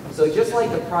 So just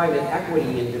like the private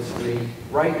equity industry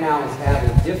right now is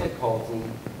having difficulty,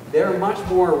 they're much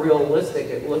more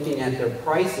realistic at looking at their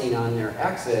pricing on their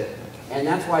exit, and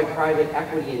that's why private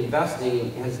equity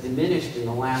investing has diminished in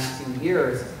the last 2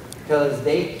 years, because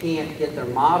they can't get their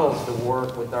models to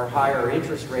work with their higher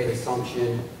interest rate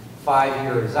assumption 5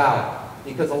 years out.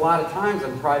 Because a lot of times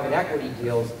in private equity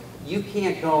deals, you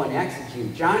can't go and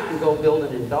execute. John can go build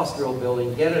an industrial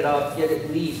building, get it up, get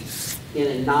it leased in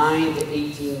a 9 to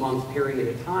 18 month period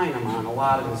of time on a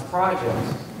lot of his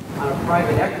projects. On a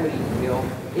private equity deal,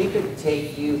 it could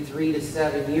take you 3 to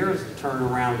 7 years to turn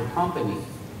around a company.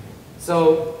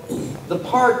 So the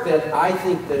part that I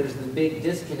think there's the big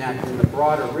disconnect in the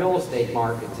broader real estate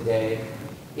market today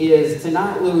is to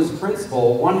not lose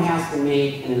principle, one has to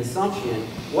make an assumption.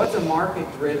 What's a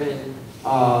market-driven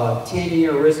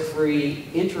 10-year risk-free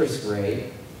interest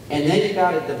rate? And then you've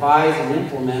got to devise and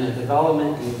implement a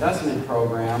development and investment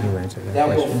program that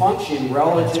will function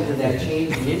relative to that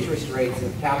change in interest rates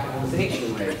and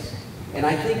capitalization rates. And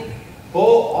I think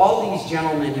all these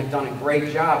gentlemen have done a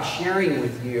great job sharing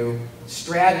with you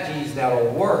strategies that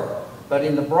will work. But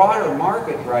in the broader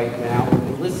market right now, when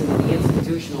you listen to the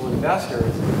institutional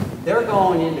investors, they're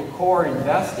going into core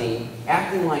investing,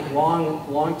 acting like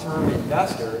long-term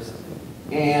investors.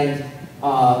 And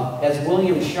as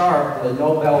William Sharpe, the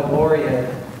Nobel laureate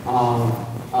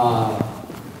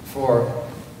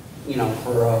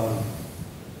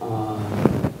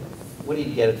what did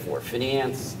he get it for?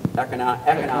 Finance,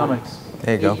 economics.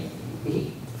 There you go.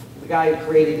 The guy who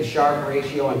created the Sharpe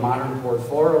ratio and modern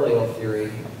portfolio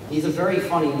theory, he's a very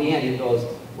funny man. He goes,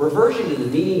 reversion to the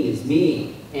mean is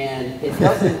mean. And it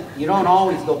doesn't, you don't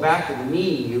always go back to the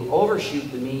mean. You overshoot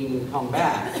the mean and come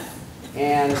back.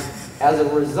 And as a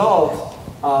result,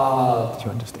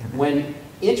 when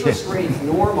interest rates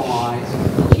normalize,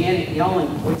 Janet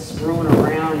Yellen quits screwing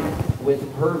around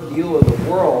with her view of the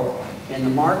world and the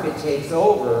market takes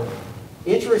over.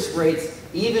 Interest rates,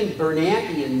 even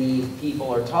Bernanke and these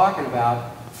people are talking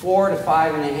about 4 to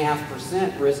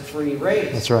 5.5% risk-free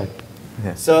rates. That's right.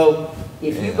 Yeah. So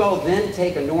if you go then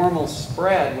take a normal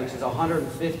spread, which is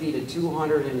 150 to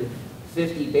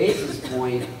 250 basis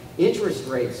point interest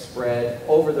rate spread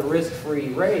over the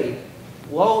risk-free rate,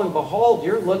 lo and behold,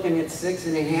 you're looking at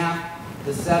 6.5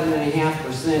 to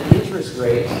 7.5% interest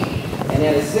rate. And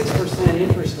at a 6%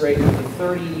 interest rate with a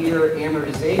 30-year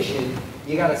amortization,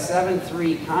 you got a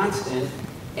 7.3 constant.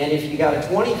 And if you got a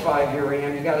 25-year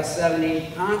AM, you got a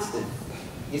 7.8 constant.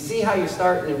 You see how you're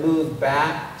starting to move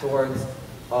back towards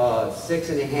 6.5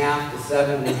 to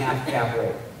 7.5 cap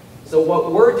rate. So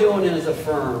what we're doing as a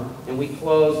firm, and we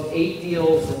closed 8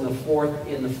 deals in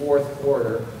the fourth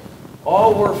quarter,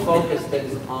 all we're focused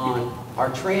on are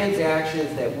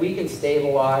transactions that we can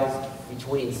stabilize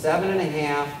between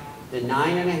 7.5 to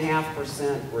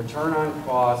 9.5% return on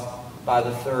cost by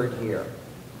the 3rd year.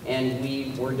 And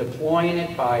we were deploying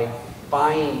it by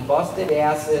buying busted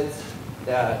assets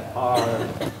that are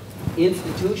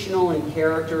institutional in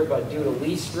character, but due to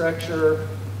lease structure,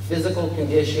 physical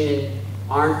condition,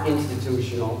 aren't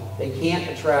institutional. They can't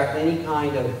attract any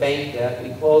kind of bank debt. We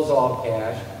close all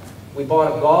cash. We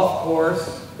bought a golf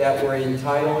course that we're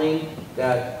entitling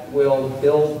that will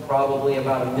build probably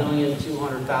about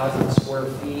 1,200,000 square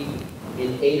feet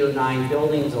in 8 or 9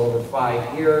 buildings over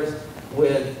 5 years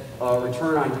with a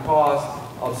return on cost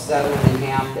of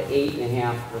 7.5 to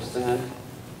 8.5%.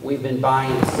 We've been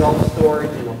buying self-storage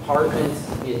and apartments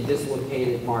in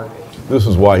dislocated markets. This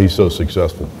is why he's so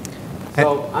successful.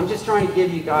 So I'm just trying to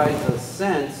give you guys a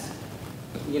sense,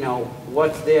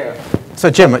 what's there. So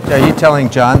Jim, are you telling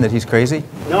John that he's crazy?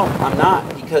 No, I'm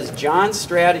not, because John's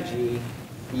strategy,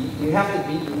 you have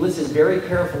to listen very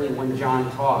carefully when John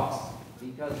talks,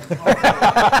 because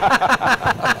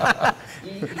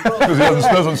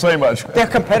he doesn't say much. They're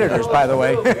competitors, by the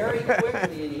way. Very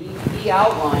quickly, and he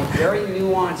outlined very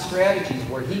nuanced strategies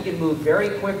where he can move very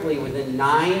quickly within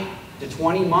 9 to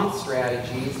 20 month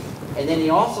strategies, and then he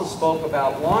also spoke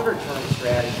about longer term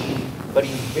strategies, but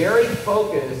he's very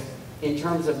focused in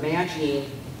terms of matching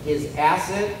his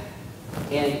asset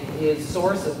and his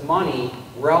source of money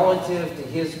relative to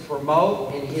his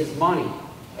promote and his money.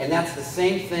 And that's the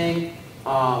same thing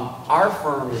our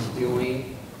firm is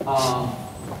doing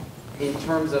in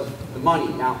terms of the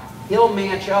money. Now, he'll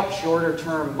match up shorter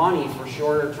term money for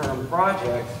shorter term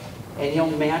projects, and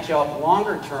he'll match up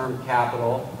longer term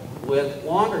capital with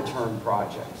longer term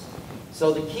projects.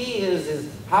 So the key is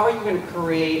how are you going to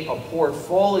create a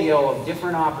portfolio of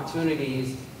different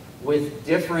opportunities with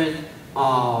different,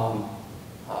 so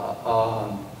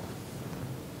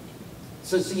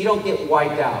you don't get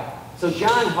wiped out. So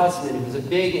John Hussman, who's a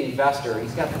big investor,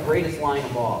 he's got the greatest line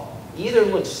of all. You either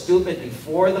look stupid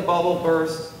before the bubble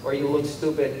bursts, or you look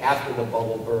stupid after the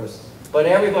bubble bursts. But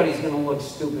everybody's going to look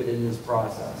stupid in this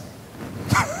process.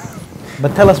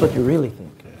 But tell us what you really think.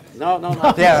 No.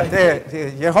 Yeah,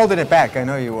 you're holding it back. I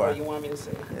know you are. What do you want me to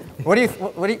say?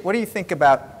 What do you think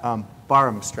about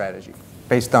Bahram's strategy,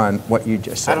 based on what you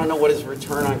just said? I don't know what his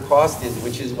return on cost is,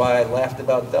 which is why I laughed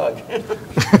about Doug.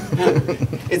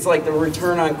 It's like the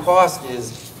return on cost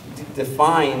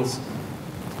defines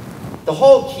the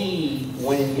whole key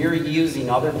when you're using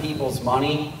other people's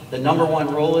money. The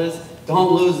 #1 rule is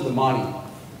don't lose the money.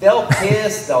 They'll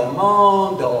piss, they'll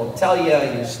moan, they'll tell you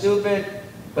you're stupid,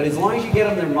 but as long as you get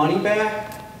them their money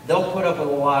back, they'll put up with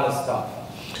a lot of stuff.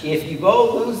 If you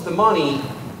go lose the money,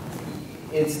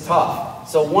 it's tough.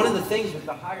 So one of the things with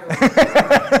the higher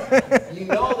return, you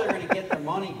know they're going to get their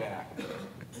money back.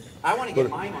 I want to get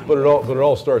my money but back. it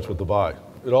all starts with the buy.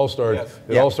 It all starts. Yes.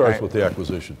 It all starts with the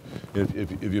acquisition.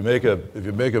 If you make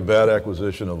a bad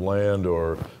acquisition of land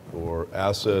or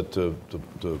asset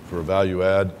for a value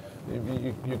add,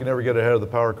 you can never get ahead of the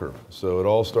power curve. So it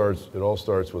all starts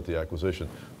with the acquisition.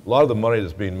 A lot of the money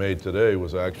that's being made today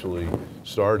was actually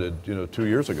started 2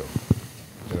 years ago.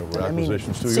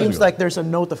 Acquisitions 2 years ago. Seems like there's a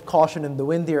note of caution in the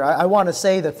wind here. I want to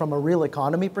say that from a real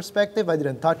economy perspective, I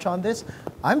didn't touch on this,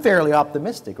 I'm fairly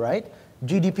optimistic, right?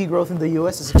 GDP growth in the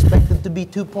U.S. is expected to be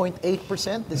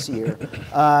 2.8% this year.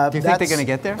 Do you think they're going to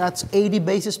get there? That's 80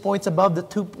 basis points above the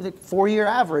 4-year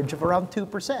average of around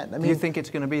 2%. I mean, Do you think it's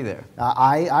going to be there?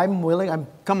 I'm willing. I'm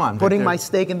Come on, putting Victor. my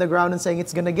stake in the ground and saying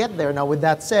it's going to get there. Now, with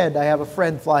that said, I have a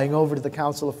friend flying over to the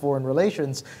Council of Foreign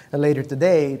Relations later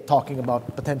today talking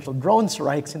about potential drone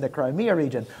strikes in the Crimea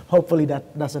region. Hopefully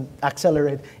that doesn't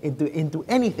accelerate into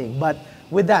anything. But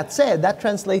with that said, that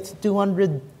translates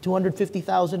to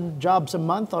 250,000 jobs a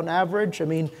month on average. I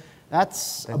mean,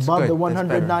 that's above good. the That's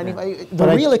 190. better, yeah. The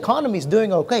real economy is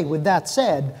doing okay. With that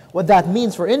said, what that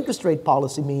means for interest rate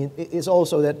policy is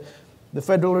also that the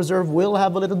Federal Reserve will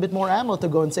have a little bit more ammo to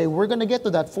go and say, we're going to get to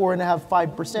that 4.5%,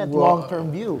 5%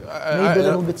 long-term view. Maybe a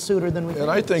little bit sooner than we think.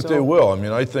 And I think they will. I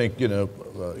mean, I think,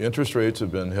 interest rates have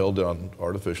been held down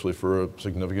artificially for a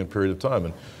significant period of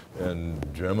time. And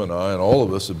Jim and I and all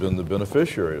of us have been the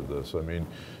beneficiary of this. I mean,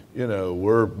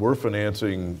 we're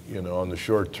financing, on the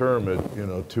short term at,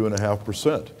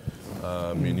 2.5%.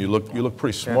 I mean, you look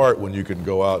pretty smart when you can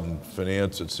go out and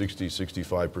finance at 60,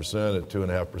 65% at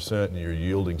 2.5%, and you're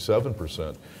yielding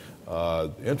 7%.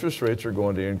 Interest rates are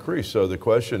going to increase. So the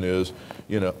question is,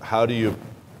 how do you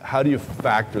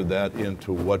factor that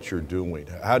into what you're doing?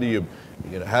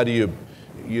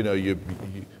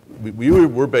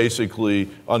 We're basically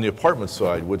on the apartment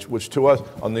side, which to us,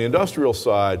 on the industrial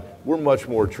side, we're much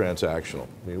more transactional.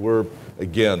 I mean,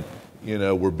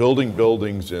 we're building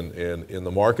buildings in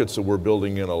the markets that we're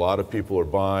building in. A lot of people are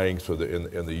buying. So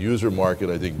in the user market,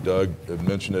 I think Doug had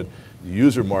mentioned it, the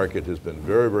user market has been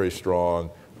very, very strong.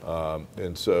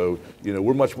 And so,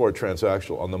 we're much more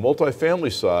transactional. On the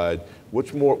multifamily side,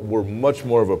 we're much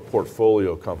more of a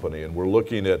portfolio company, and we're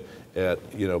looking at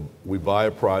we buy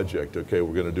a project, okay,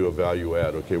 we're going to do a value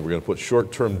add, okay, we're going to put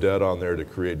short-term debt on there to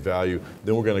create value,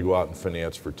 then we're going to go out and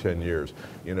finance for 10 years.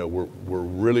 We're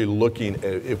really looking at,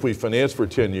 if we finance for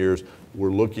 10 years,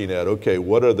 we're looking at, okay,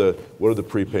 what are the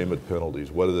prepayment penalties?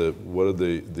 What are the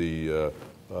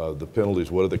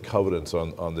penalties? What are the covenants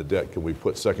on the debt? Can we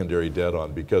put secondary debt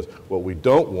on? Because what we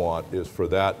don't want is for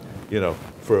that,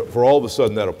 for all of a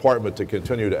sudden that apartment to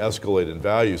continue to escalate in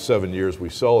value. 7 years we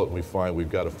sell it and we find we've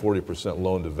got a 40%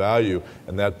 loan to value,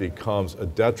 and that becomes a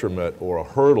detriment or a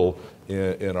hurdle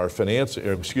in our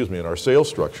in our sales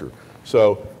structure.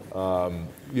 So,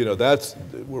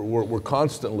 we're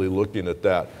constantly looking at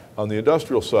that. On the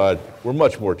industrial side, we're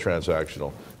much more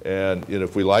transactional. And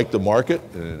if we like the market,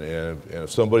 and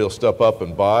if somebody will step up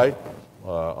and buy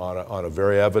on a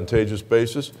very advantageous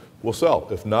basis, we'll sell.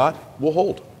 If not, we'll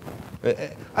hold.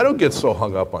 I don't get so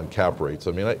hung up on cap rates.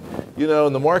 I mean,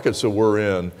 in the markets that we're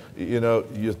in,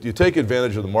 you take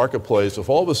advantage of the marketplace. If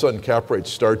all of a sudden cap rates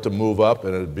start to move up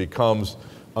and it becomes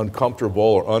uncomfortable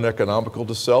or uneconomical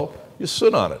to sell, you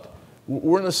sit on it.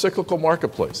 We're in a cyclical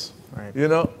marketplace. Right.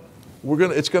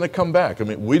 It's going to come back. I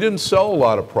mean, we didn't sell a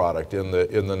lot of product in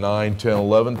the 9, 10,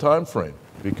 11 time frame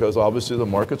because obviously the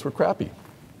markets were crappy.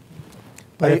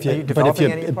 But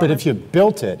if you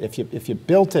built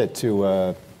it to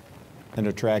an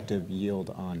attractive yield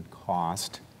on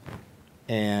cost,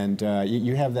 and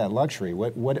you have that luxury.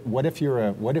 What if you're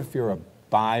a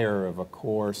buyer of a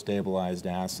core stabilized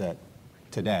asset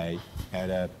today at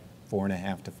a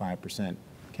 4.5% to 5%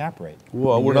 cap rate?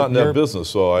 Well, we're not in that business,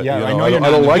 so I know I you're not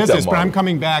don't in the like business, that but I'm model.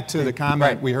 coming back to the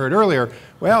comment we heard earlier.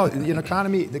 Well, the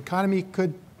economy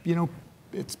could,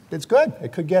 it's good.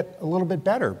 It could get a little bit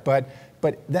better, but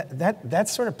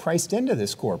that's sort of priced into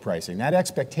this core pricing, that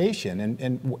expectation,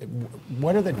 and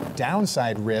what are the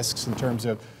downside risks in terms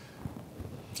of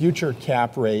future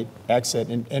cap rate, exit,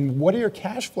 and what are your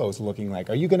cash flows looking like?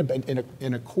 Are you going to,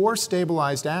 in a core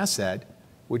stabilized asset,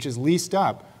 which is leased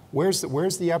up, where's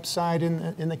the upside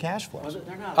in the cash flows? Well,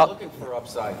 they're not looking for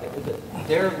upside.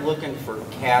 They're looking for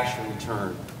cash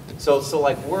return. So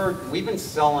like we've been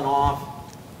selling off,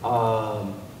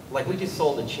 like we just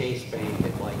sold a Chase Bank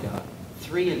at like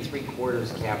 3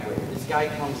 3/4 cap rate. This guy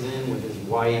comes in with his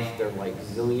wife, they're like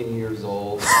zillion years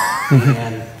old,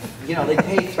 and they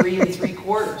pay 3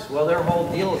 3/4. Well, their whole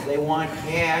deal is they want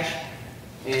cash.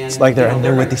 And, it's like their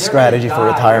annuity strategy for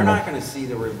retirement. They're not going to see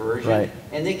the reversion, right?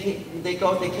 And they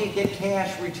can't get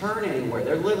cash return anywhere.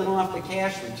 They're living off the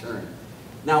cash return.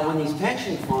 Now, when these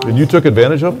pension funds, And you took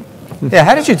advantage of it? Yeah,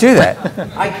 how did you do that?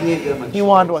 I gave them a choice. You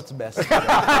want what's best.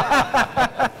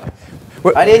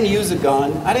 I didn't use a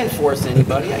gun. I didn't force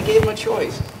anybody. I gave them a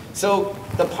choice. So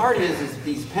the part is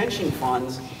these pension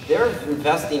funds, they're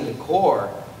investing the core.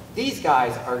 These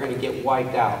guys are going to get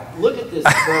wiped out. Look at this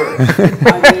curve.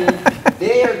 I mean,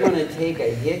 they are going to take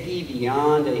a hickey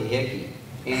beyond a hickey.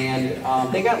 And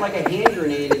they got like a hand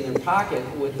grenade in their pocket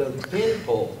with a pin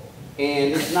pulled.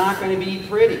 And it's not going to be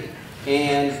pretty.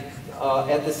 And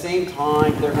at the same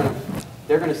time,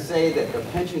 they're going to say that the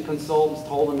pension consultants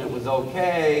told them it was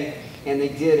okay, and they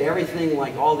did everything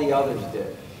like all the others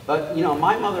did. But,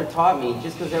 my mother taught me,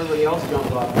 just because everybody else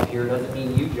jumped off the pier doesn't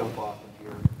mean you jump off the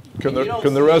pier.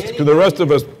 Can the rest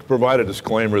of us provide a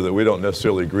disclaimer that we don't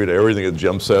necessarily agree to everything that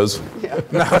Jim says?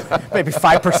 No, maybe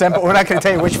 5%, but we're not going to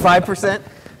tell you which 5%.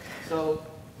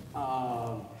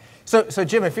 So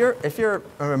Jim, if you're,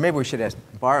 or maybe we should ask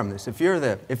Bahram this. If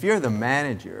you're the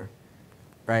manager,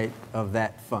 right, of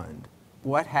that fund,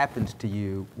 what happens to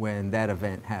you when that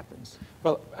event happens?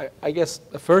 Well, I guess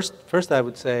first I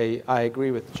would say I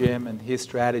agree with Jim and his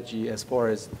strategy as far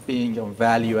as being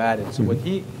value added. So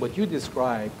what you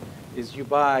described is you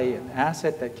buy an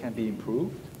asset that can be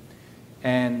improved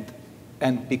and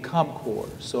become core.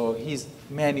 So he's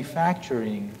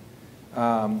manufacturing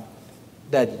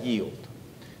that yield.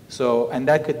 So, and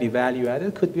that could be value added,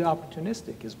 it could be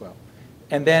opportunistic as well.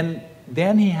 And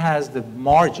then he has the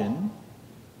margin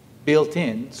built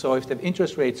in, so if the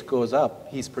interest rates goes up,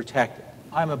 he's protected.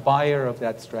 I'm a buyer of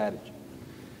that strategy.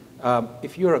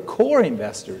 If you're a core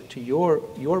investor, to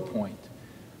your point,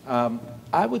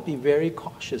 I would be very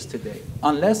cautious today,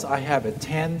 unless I have a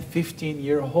 10,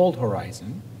 15-year hold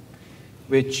horizon,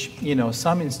 which,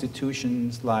 some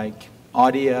institutions like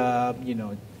ADIA,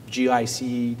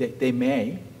 GIC, they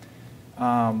may.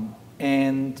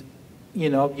 And,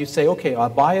 you say, okay, I'll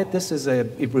buy it. This is a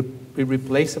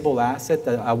irreplaceable asset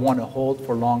that I want to hold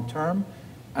for long term,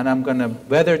 and I'm going to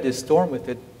weather this storm with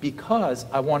it because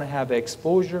I want to have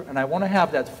exposure and I want to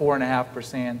have that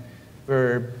 4.5%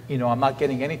 where, I'm not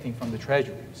getting anything from the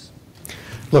treasuries.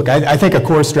 Look, I think a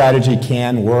core strategy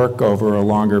can work over a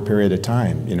longer period of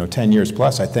time, 10 years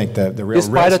plus. I think the real risk.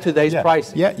 Despite of today's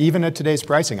pricing. Yeah, even at today's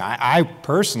pricing. I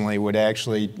personally would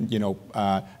actually,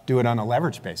 do it on a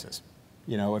leverage basis.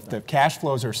 If the cash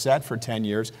flows are set for 10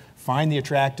 years, find the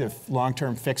attractive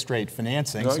long-term fixed rate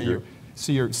financing.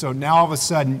 So now all of a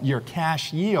sudden your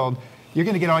cash yield, you're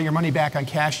going to get all your money back on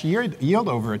cash yield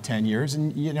over 10 years,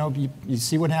 and you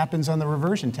see what happens on the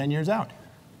reversion 10 years out.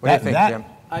 What do you think, Jim?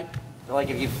 Like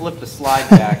if you flip the slide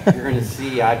back, you're going to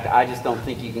see, I just don't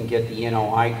think you can get the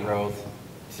NOI growth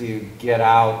to get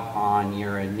out on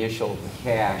your initial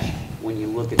cash when you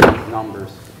look at these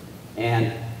numbers.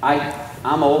 And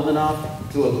I'm old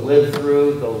enough to have lived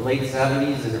through the late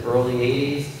 70s and early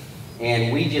 80s,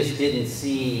 and we just didn't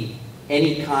see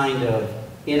any kind of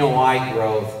NOI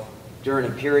growth during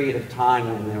a period of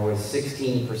time when there was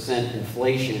 16%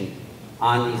 inflation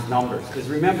on these numbers. Because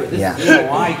remember, this is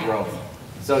NOI growth.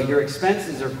 So your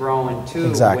expenses are growing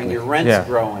too when your rent's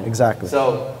growing. Exactly.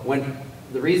 So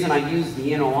the reason I use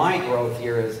the NOI growth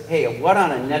here is, hey, what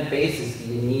on a net basis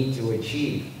do you need to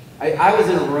achieve? I was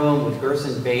in a room with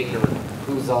Gerson Baker,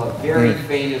 who's a very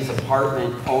famous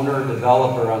apartment owner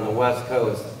developer on the West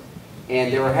Coast,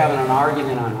 and they were having an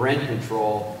argument on rent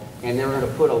control, and they were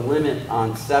going to put a limit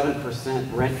on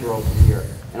 7% rent growth a year.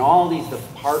 And all these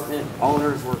apartment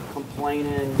owners were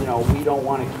complaining, we don't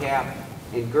want to cap.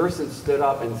 And Gerson stood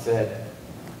up and said,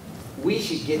 we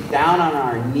should get down on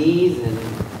our knees and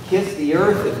kiss the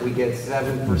earth if we get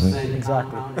 7%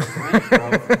 compounded rent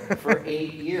growth for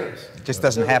 8 years. It just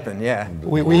doesn't happen, yeah.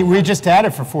 We just had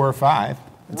it for 4 or 5.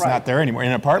 It's Right. not there anymore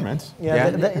in apartments. Yeah,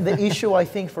 the issue I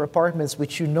think for apartments,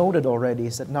 which you noted already,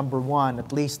 is that number one,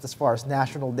 at least as far as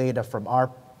national data from our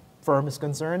firm is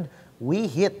concerned, we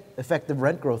hit effective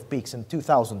rent growth peaks in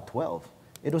 2012.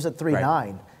 It was at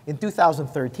 3.9. Right. In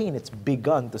 2013, it's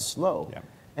begun to slow. Yeah.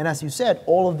 And as you said,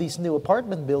 all of these new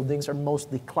apartment buildings are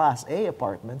mostly Class A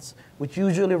apartments, which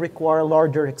usually require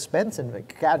larger expense and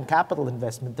capital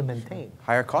investment to maintain.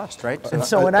 Higher cost, right? And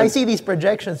so when I see these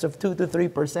projections of 2 to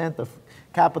 3% of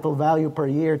capital value per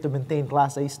year to maintain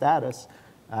Class A status,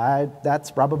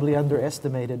 that's probably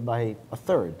underestimated by a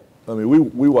third. I mean,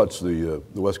 we watch the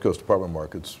West Coast apartment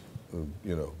markets,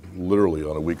 literally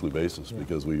on a weekly basis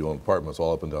because we own apartments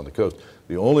all up and down the coast.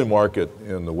 The only market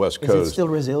in the West Coast. Is it still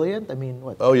resilient? I mean,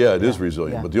 what? Oh yeah, it is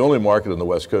resilient. Yeah. But the only market in the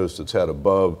West Coast that's had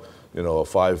above, a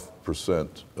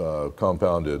 5%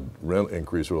 compounded rent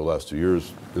increase over the last 2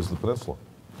 years is the Peninsula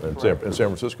and San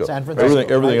Francisco. San Francisco.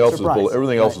 Everything else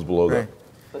is below that.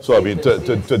 But So I San mean,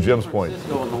 Francisco- to Jim's point. San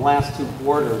Francisco in the last 2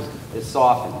 quarters is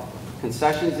softened.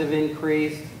 Concessions have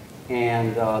increased,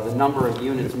 and the number of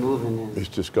units moving is. It's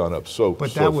just gone up so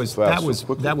But so that was fast, so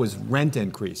quickly. that was rent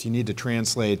increase. You need to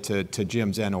translate to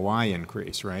Jim's NOI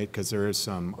increase, right? Because there is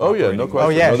some. Oh yeah, no operating- question. Oh,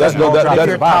 yeah, No, that's If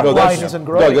your top line isn't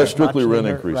growing, Doug, that's it's not strictly rent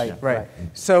linear. increase. Right.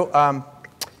 So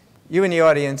you in the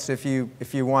audience, if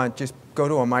you want, just go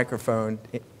to a microphone,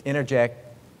 interject,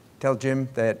 tell Jim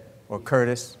that, or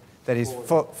Curtis, that he's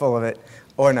full of it,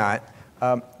 or not.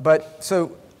 But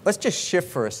so let's just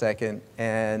shift for a second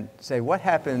and say what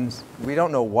happens, we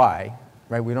don't know why,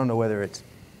 right? We don't know whether it's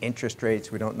interest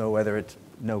rates, we don't know whether it's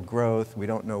no growth, we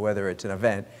don't know whether it's an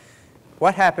event.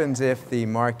 What happens if the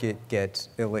market gets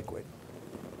illiquid?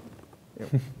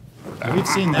 We've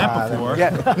seen that before.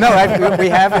 Yeah, no, we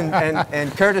have,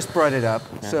 and Curtis brought it up.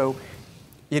 So,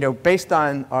 based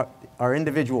on our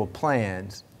individual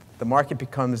plans, the market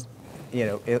becomes,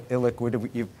 illiquid.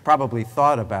 You've probably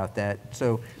thought about that.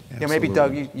 So, maybe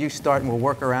Doug, you start and we'll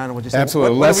work around and we'll just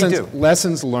Absolutely. Say, what do we do?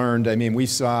 Lessons learned. I mean, we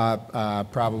saw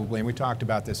probably, and we talked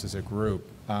about this as a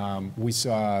group, we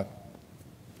saw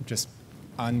just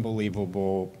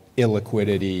unbelievable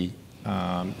illiquidity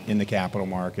in the capital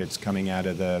markets coming out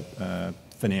of the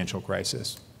financial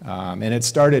crisis. And it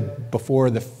started before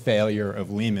the failure of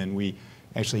Lehman. We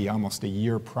actually, almost a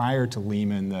year prior to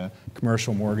Lehman, the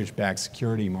commercial mortgage-backed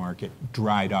security market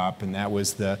dried up, and that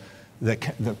was the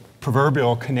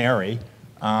proverbial canary.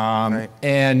 Right.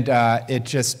 And it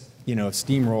just,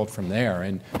 steamrolled from there.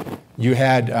 And you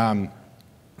had,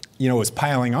 it was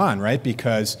piling on, right?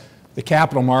 Because the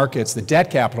capital markets, the debt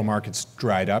capital markets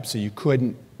dried up, so you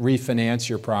couldn't refinance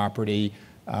your property.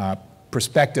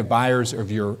 Prospective buyers of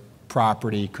your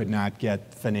property could not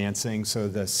get financing, so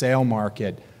the sale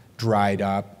market dried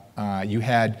up. You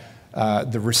had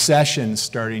the recession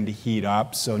starting to heat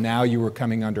up, so now you were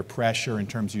coming under pressure in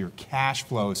terms of your cash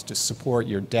flows to support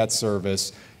your debt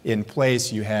service in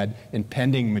place. You had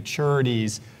impending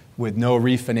maturities with no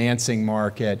refinancing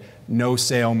market, no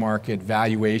sale market,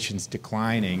 valuations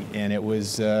declining, and it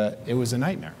was a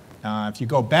nightmare. If you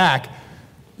go back,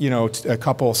 a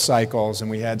couple cycles,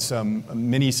 and we had some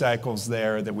mini cycles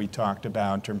there that we talked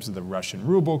about in terms of the Russian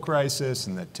ruble crisis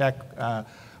and the tech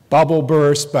bubble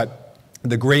burst, but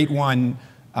the great one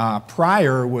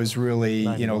prior was really,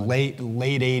 late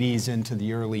 80s into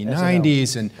the early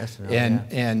 90s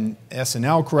and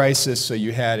S&L crisis. So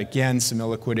you had, again, some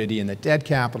illiquidity in the debt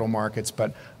capital markets,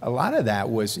 but a lot of that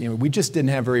was, we just didn't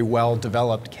have very well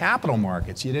developed capital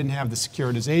markets. You didn't have the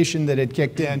securitization that had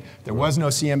kicked in. There was no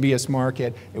CMBS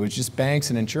market. It was just banks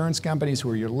and insurance companies who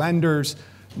were your lenders.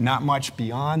 Not much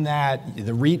beyond that.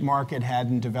 The REIT market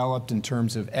hadn't developed in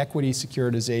terms of equity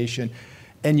securitization.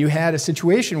 And you had a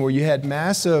situation where you had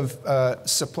massive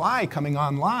supply coming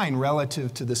online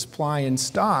relative to the supply in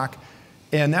stock,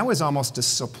 and that was almost a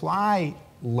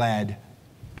supply-led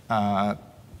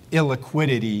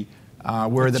illiquidity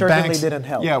where the banks didn't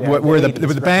help. where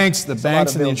the banks and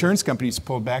the insurance companies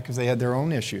pulled back because they had their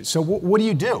own issues. So what do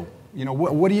you do?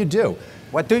 What do you do?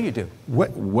 What do you do?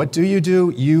 What do you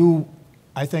do?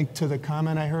 I think to the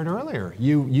comment I heard earlier,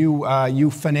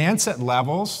 you finance at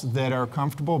levels that are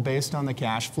comfortable based on the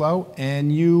cash flow,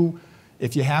 and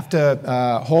if you have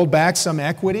to hold back some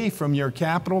equity from your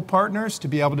capital partners to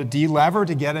be able to de-lever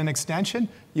to get an extension,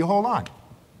 you hold on.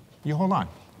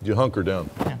 You hunker down.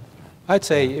 Yeah. I'd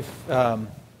say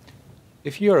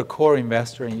if you're a core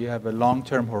investor and you have a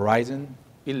long-term horizon,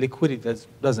 illiquidity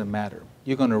doesn't matter.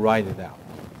 You're going to ride it out.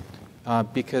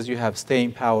 because you have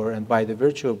staying power, and by the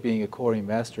virtue of being a core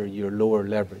investor, you're lower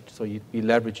leverage. So you'd be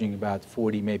leveraging about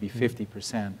 40, maybe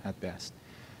 50% at best.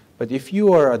 But if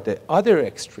you are at the other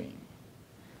extreme,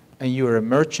 and you're a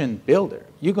merchant builder,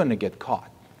 you're going to get caught.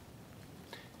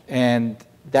 And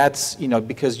that's,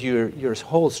 because your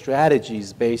whole strategy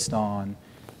is based on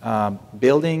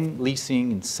building,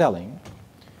 leasing, and selling.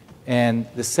 And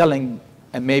the selling,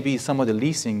 and maybe some of the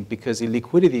leasing, because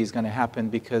illiquidity is going to happen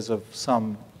because of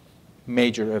some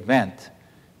major event.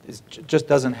 It just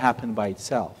doesn't happen by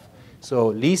itself. So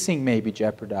leasing may be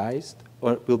jeopardized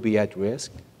or will be at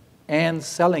risk, and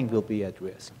selling will be at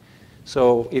risk.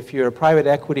 So if you're a private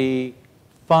equity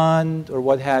fund or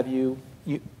what have you,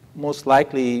 most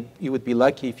likely you would be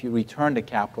lucky if you return the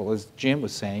capital, as Jim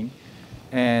was saying,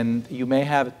 and you may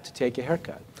have to take a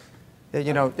haircut.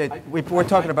 We're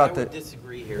talking about I would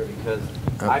disagree here because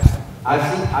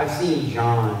I've seen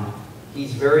John.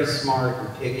 He's very smart in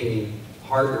picking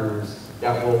partners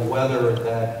that will weather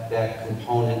that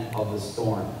component of the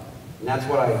storm. And that's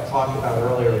what I talked about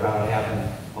earlier about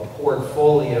having a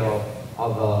portfolio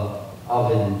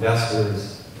of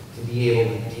investors to be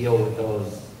able to deal with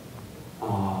those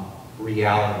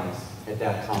realities at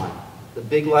that time. The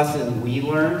big lesson we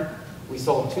learned, we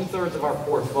sold 2/3 of our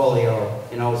portfolio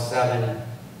in 07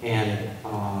 and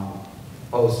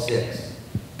 06.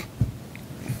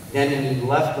 Then we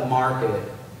left the market,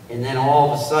 and then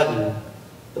all of a sudden,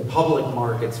 the public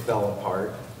markets fell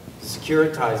apart, the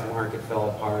securitized market fell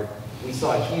apart. We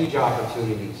saw huge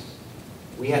opportunities.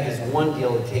 We had this one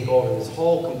deal to take over this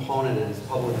whole component of this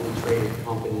publicly traded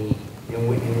company, and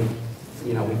we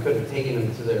could have taken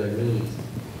them to their knees.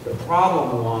 The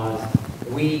problem was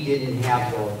we didn't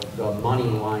have the money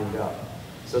lined up.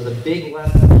 So the big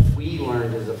lesson we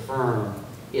learned as a firm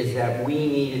is that we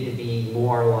needed to be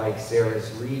more like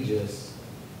SARES-REGIS,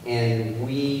 and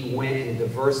we went and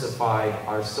diversified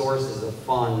our sources of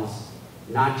funds,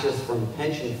 not just from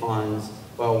pension funds,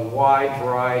 but a wide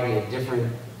variety of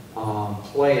different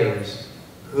players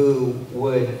who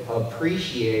would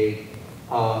appreciate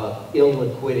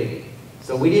illiquidity.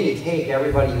 So we didn't take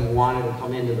everybody who wanted to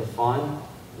come into the fund.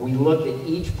 We looked at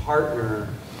each partner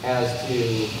as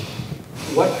to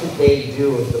what could they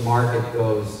do if the market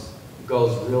goes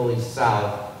really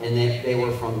south, and they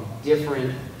were from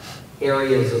different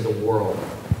areas of the world.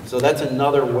 So that's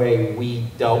another way we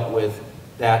dealt with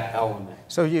that element.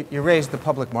 So you raised the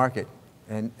public market,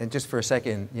 and just for a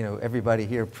second, everybody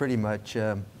here pretty much,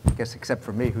 I guess except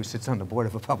for me, who sits on the board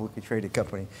of a publicly traded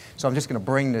company. So I'm just going to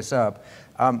bring this up.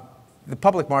 The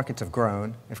public markets have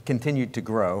grown, have continued to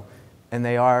grow, and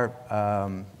they have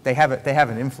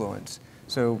an influence.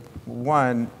 So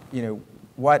one,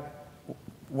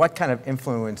 what kind of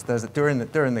influence does it during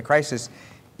the crisis,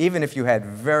 even if you had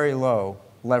very low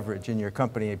leverage in your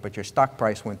company, but your stock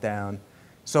price went down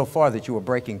so far that you were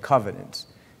breaking covenants,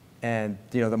 and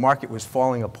the market was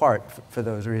falling apart for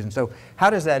those reasons. So how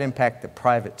does that impact the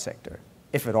private sector,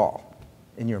 if at all,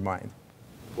 in your mind?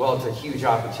 Well, it's a huge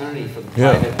opportunity for the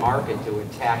private market to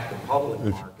attack the public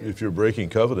market. If you're breaking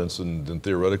covenants, then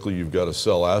theoretically you've got to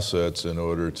sell assets in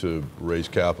order to raise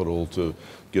capital to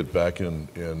get back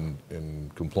in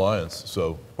compliance.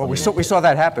 So we saw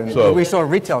that happen. We saw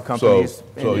retail companies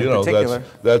in particular.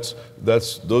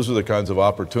 Those are the kinds of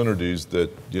opportunities that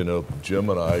Jim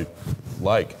and I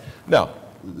like. Now,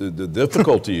 the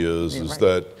difficulty is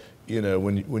that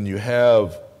when you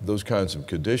have those kinds of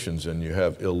conditions and you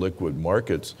have illiquid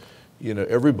markets,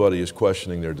 everybody is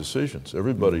questioning their decisions.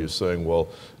 Everybody is saying, well,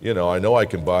 I know I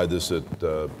can buy this at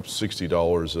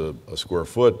 $60 a square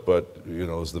foot, but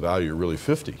is the value really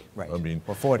 50? Right. I mean,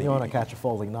 or 40. You want to catch a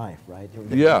falling knife, right?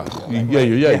 Yeah,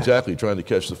 exactly. Trying to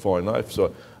catch the falling knife.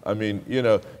 So I mean,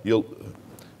 the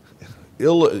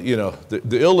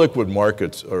illiquid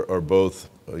markets are both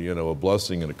a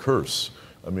blessing and a curse.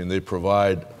 I mean, they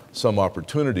provide some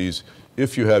opportunities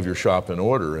if you have your shop in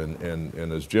order,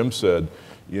 and as Jim said,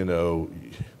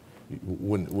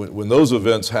 when those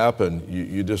events happen,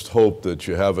 you just hope that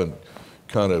you haven't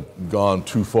kind of gone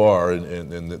too far,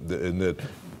 and that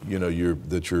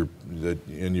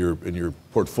your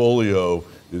portfolio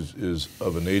is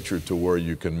of a nature to where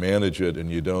you can manage it,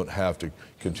 and you don't have to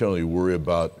continually worry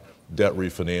about debt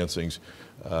refinancings.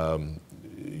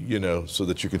 So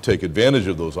that you can take advantage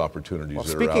of those opportunities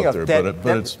that are out there.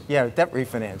 Debt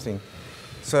refinancing.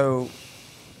 So,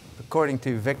 according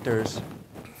to Victor's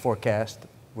forecast,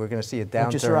 we're going to see a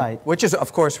downturn. Which is right. Which is,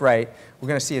 of course, right. We're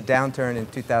going to see a downturn in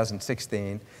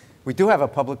 2016. We do have a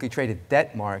publicly traded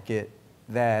debt market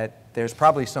that there's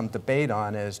probably some debate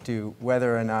on as to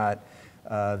whether or not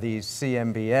these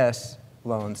CMBS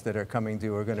loans that are coming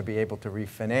due are going to be able to be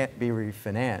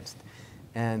refinanced.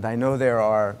 And I know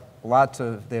there's lots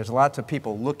of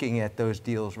people looking at those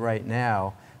deals right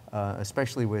now,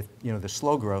 especially with the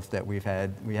slow growth that we've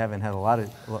had. We haven't had a lot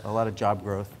of job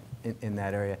growth in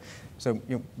that area. So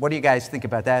what do you guys think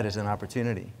about that as an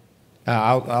opportunity?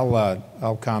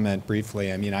 I'll comment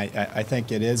briefly. I mean, I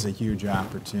think it is a huge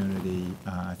opportunity.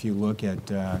 If you look at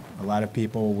a lot of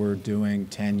people were doing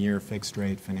 10-year fixed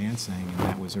rate financing, and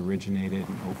that was originated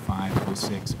in 05,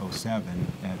 06, 07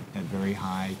 at very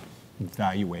high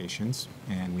valuations,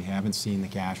 and we haven't seen the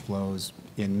cash flows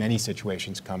in many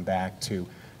situations come back to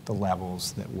the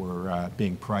levels that were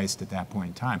being priced at that point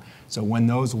in time. So when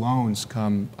those loans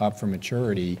come up for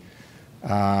maturity,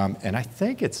 and I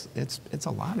think it's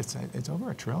a lot. It's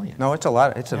over $1 trillion. No, it's a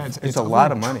lot. It's a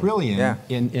lot of money. $1 trillion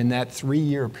in that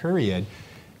 3-year period.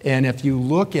 And if you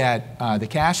look at the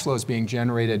cash flows being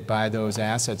generated by those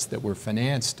assets that were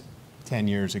financed 10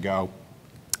 years ago,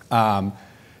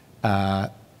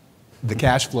 the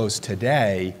cash flows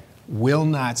today will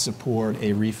not support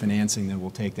a refinancing that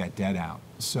will take that debt out.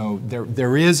 So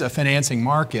there is a financing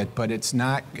market, but it's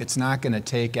not going to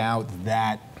take out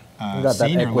that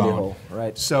senior equity loan. hole,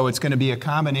 right? So it's going to be a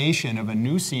combination of a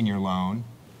new senior loan,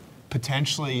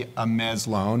 potentially a mezz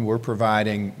loan. We're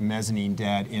providing mezzanine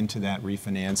debt into that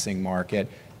refinancing market,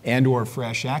 and or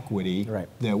fresh equity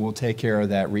that will take care of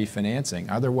that refinancing.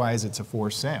 Otherwise, it's a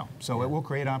forced sale. So it will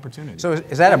create opportunity. So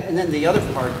is that And then the other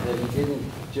part that we didn't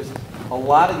a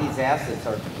lot of these assets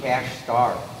are cash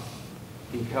starved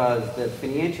because the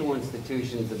financial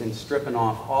institutions have been stripping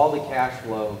off all the cash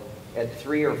flow at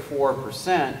 3 or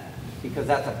 4% because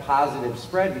that's a positive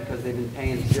spread because they've been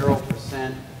paying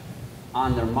 0%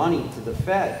 on their money to the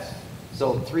feds.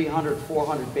 So 300,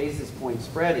 400 basis point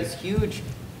spread is huge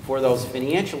for those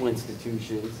financial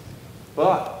institutions.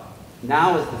 But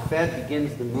now as the Fed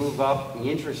begins to move up the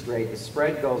interest rate, the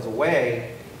spread goes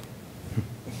away,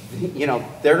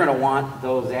 they're going to want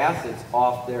those assets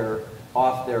off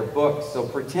their books. So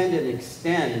pretend and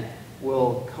extend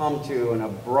will come to an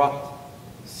abrupt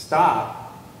stop.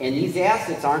 And these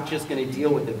assets aren't just going to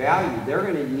deal with the value. They're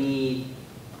going to need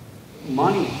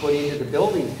money put into the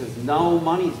buildings because no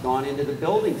money's gone into the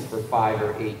buildings for 5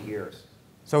 or 8 years.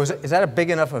 So is that a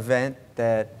big enough event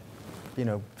that,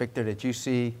 Victor, that you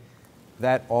see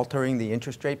that altering the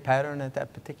interest rate pattern at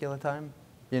that particular time?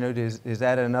 Is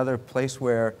that another place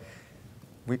where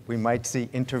we might see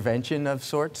intervention of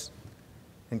sorts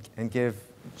and give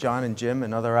John and Jim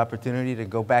another opportunity to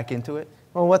go back into it?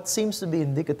 Well, what seems to be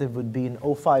indicative would be in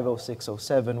 05, 06,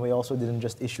 07, we also didn't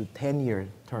just issue 10-year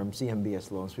term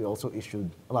CMBS loans. We also issued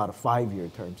a lot of 5-year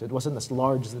terms. It wasn't as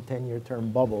large as the 10-year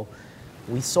term bubble.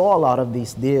 We saw a lot of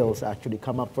these deals actually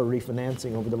come up for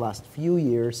refinancing over the last few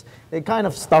years. They kind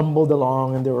of stumbled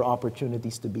along and there were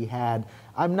opportunities to be had.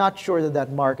 I'm not sure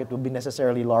that market would be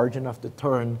necessarily large enough to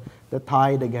turn the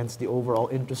tide against the overall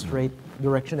interest rate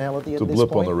directionality at this point. It's a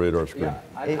blip on the radar screen. Yeah,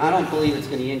 I don't believe it's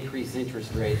going to increase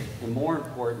interest rates. And more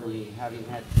importantly, having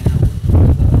had dinner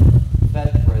with the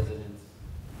Fed presidents,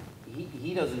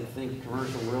 he doesn't think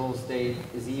commercial real estate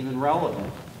is even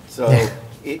relevant. So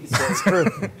it's true.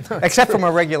 Except from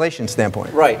a regulation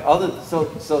standpoint. Right. So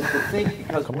to think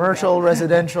because commercial,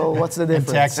 residential, what's the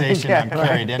difference? Taxation on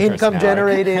carried interest. Income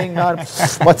generating,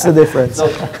 what's the difference? So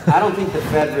I don't think the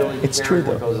Fed really cares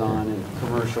what goes on in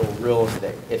commercial real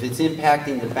estate. If it's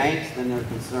impacting the banks, then they're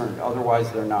concerned. Otherwise,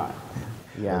 they're not.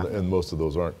 Yeah. And most of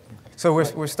those aren't. So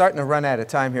we're starting to run out of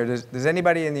time here. Does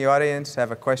anybody in the audience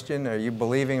have a question? Are you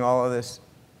believing all of this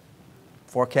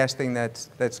forecasting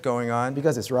that's going on?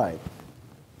 Because it's right.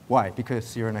 Why?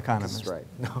 Because you're an economist. It's right.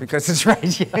 No. Because it's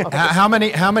right. Yeah. How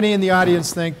many in the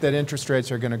audience think that interest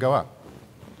rates are going to go up?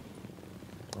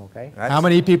 Okay. How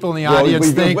many people in the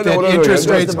audience think that interest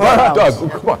rates?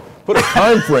 Doug, come on, put a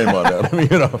time frame on that. I mean,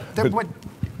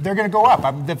 They're going to go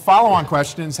up. The follow-on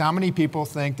question is, how many people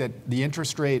think that the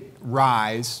interest rate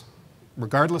rise,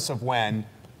 regardless of when,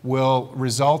 will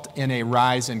result in a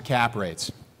rise in cap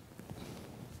rates?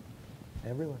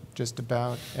 Everyone. Just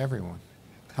about everyone.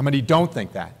 How many don't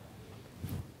think that?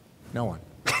 No one.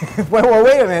 well,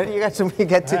 wait a minute. You got some. You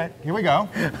get to. All right, here we go.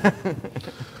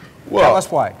 Tell us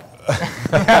why. these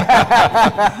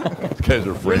guys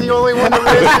are framing. You're the only one that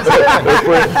raises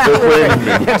They're framing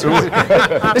me.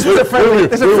 This was a friendly.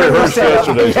 This is a We friendly rehearsed setup.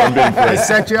 yesterday, so I'm being I framed.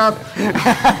 set you up.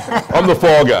 I'm the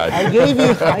fall guy. I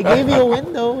gave you a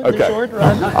window in the short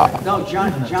run. No,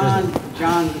 John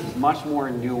is much more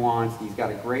nuanced. He's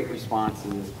got a great response to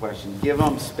this question. Give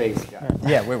him space, guys.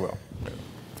 Yeah, we will.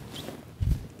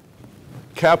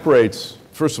 Cap rates,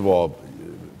 first of all,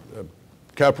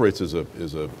 cap rates is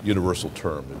a universal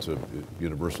term. It's a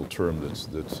universal term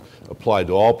that's applied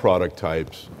to all product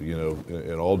types, you know,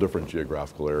 in all different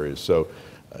geographical areas. So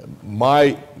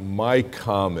my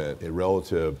comment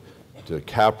relative to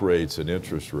cap rates and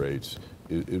interest rates,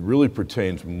 it really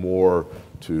pertains more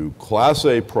to Class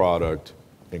A product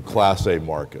and Class A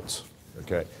markets,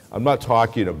 okay? I'm not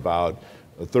talking about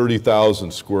a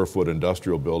 30,000 square foot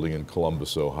industrial building in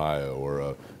Columbus, Ohio,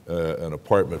 or an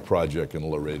apartment project in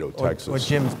Laredo, Texas. Or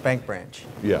Jim's bank branch.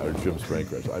 Yeah, or Jim's bank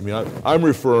branch. I mean, I'm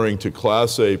referring to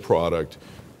Class A product,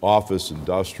 office,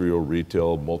 industrial,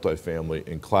 retail, multifamily,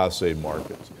 in Class A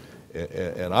markets.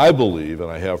 And I believe,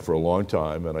 and I have for a long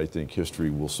time, and I think history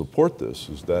will support this,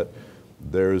 is that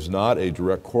there is not a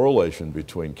direct correlation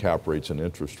between cap rates and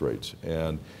interest rates.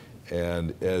 And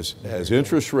as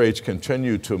interest rates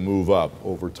continue to move up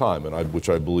over time, which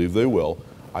I believe they will,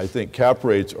 I think cap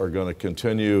rates are going to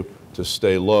continue to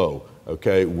stay low.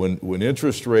 Okay, when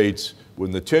interest rates,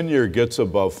 when the 10-year gets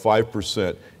above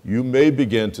 5%, you may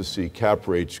begin to see cap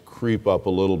rates creep up a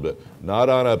little bit. Not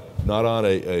on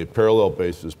a parallel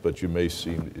basis, but you may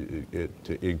see it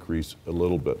to increase a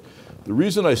little bit. The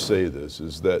reason I say this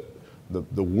is that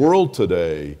the world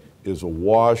today is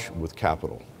awash with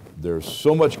capital. There's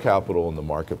so much capital in the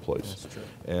marketplace.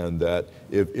 And that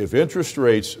if interest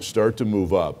rates start to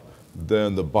move up,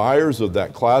 then the buyers of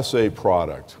that Class A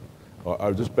product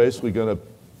are just basically going to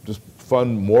just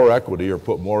fund more equity or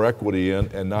put more equity in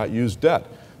and not use debt.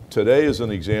 Today, as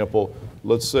an example,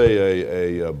 let's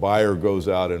say a buyer goes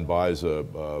out and buys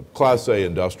a Class A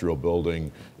industrial building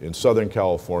in Southern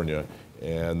California,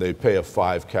 and they pay a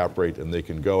 5 cap rate, and they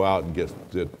can go out and get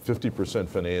 50%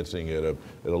 financing at a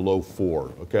low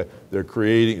 4. Okay, they're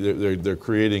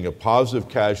creating a positive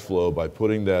cash flow by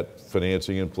putting that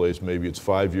financing in place. Maybe it's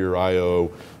 5-year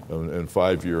IO and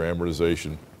 5-year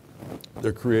amortization.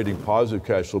 They're creating positive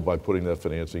cash flow by putting that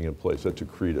financing in place. That's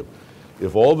accretive.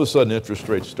 If all of a sudden interest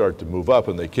rates start to move up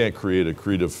and they can't create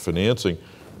accretive financing,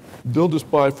 they'll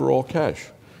just buy for all cash,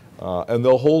 and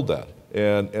they'll hold that.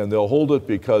 And they'll hold it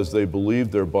because they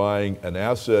believe they're buying an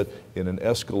asset in an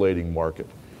escalating market.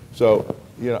 So,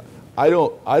 you know, I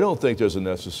don't think there's a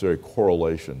necessary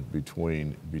correlation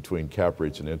between cap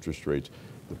rates and interest rates.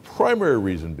 The primary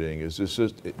reason being is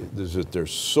that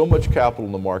there's so much capital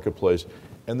in the marketplace,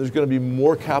 and there's going to be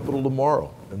more capital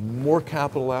tomorrow and more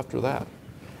capital after that.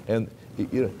 And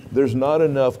you know, there's not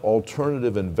enough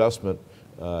alternative investment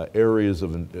areas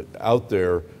out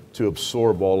there to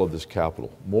absorb all of this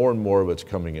capital. More and more of it's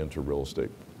coming into real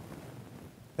estate.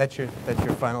 That's your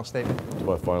final statement? That's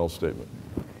my final statement.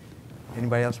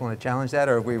 Anybody else want to challenge that,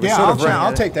 or we were Yeah, sort of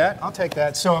I'll take that. I'll take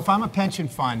that. So if I'm a pension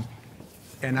fund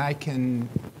and I can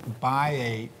buy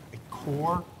a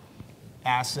core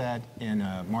asset in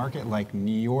a market like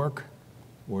New York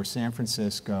or San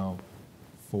Francisco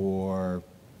for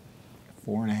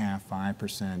 4.5%,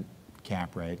 5%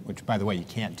 cap rate, which, by the way, you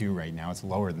can't do right now. It's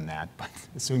lower than that, but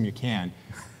assume you can.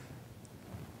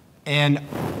 And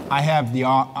I have the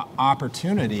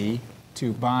opportunity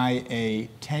to buy a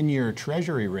 10-year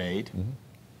treasury rate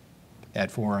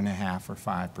at 4.5% or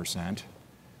 5%.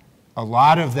 A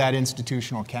lot of that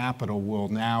institutional capital will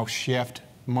now shift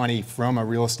money from a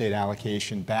real estate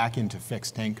allocation back into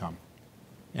fixed income.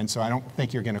 And so I don't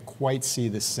think you're going to quite see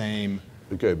the same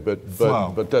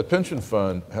flow. But that pension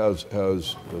fund has a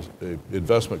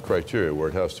investment criteria where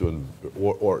it has to,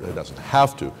 or it doesn't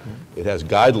have to. It has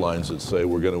guidelines that say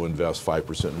we're going to invest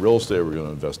 5% in real estate, we're going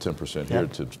to invest 10% here,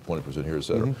 20% here, et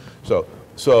cetera.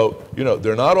 So you know,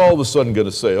 they're not all of a sudden going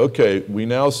to say, okay, we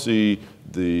now see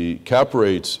the cap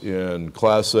rates in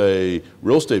Class A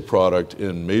real estate product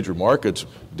in major markets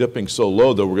dipping so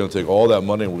low that we're going to take all that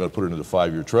money and we're going to put it into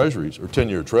 5-year treasuries or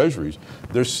 10-year treasuries.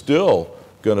 They're still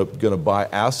going to buy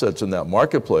assets in that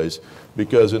marketplace,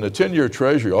 because in a 10-year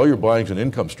treasury, all you're buying is an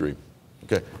income stream.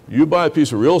 Okay, you buy a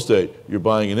piece of real estate, you're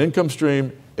buying an income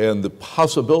stream and the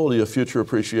possibility of future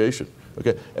appreciation.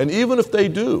 Okay, and even if they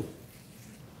do,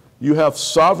 you have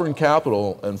sovereign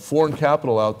capital and foreign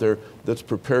capital out there that's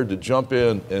prepared to jump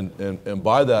in and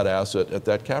buy that asset at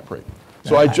that cap rate.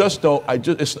 So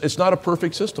it's not a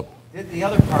perfect system. The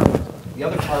other part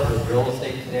of real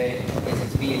estate today is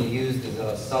it's being used as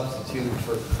a substitute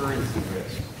for currency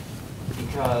risk.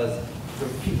 Because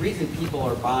the reason people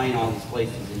are buying all these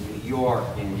places in New York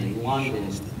and in London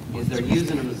is they're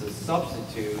using them as a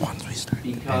substitute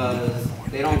because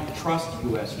they don't trust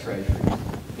U.S. Treasury.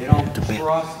 They don't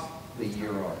trust the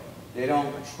euro. They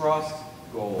don't trust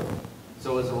gold.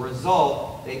 So as a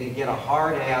result, they can get a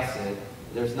hard asset.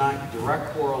 There's not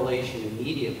direct correlation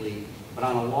immediately, but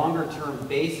on a longer-term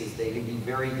basis, they can be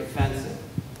very defensive.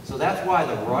 So that's why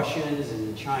the Russians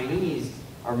and the Chinese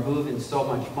are moving so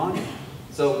much money.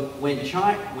 So when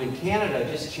Canada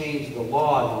just changed the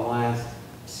law in the last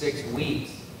 6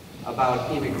 weeks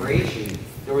about immigration,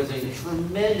 there was a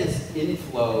tremendous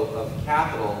inflow of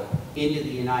capital into the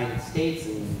United States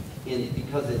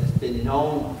because it's been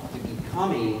known to be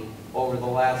coming over the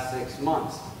last 6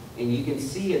 months. And you can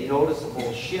see a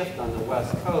noticeable shift on the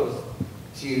West Coast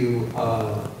to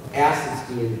assets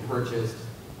being purchased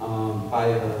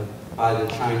by the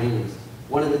Chinese.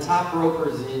 One of the top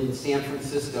brokers in San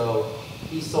Francisco,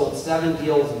 he sold 7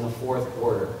 deals in the 4th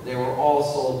quarter. They were all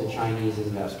sold to Chinese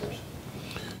investors.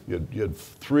 You had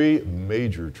 3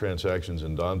 major transactions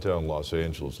in downtown Los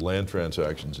Angeles, land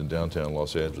transactions in downtown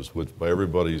Los Angeles, which by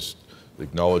everybody's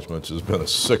acknowledgments has been a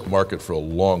sick market for a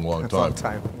long, long time.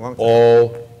 Long time.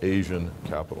 All Asian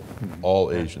capital,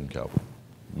 all Asian capital,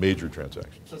 major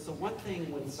transactions. So one thing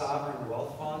with sovereign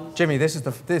wealth funds. Jimmy, this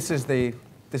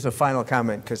is a final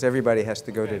comment because everybody has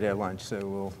to go to their lunch. So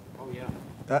we'll. Oh yeah.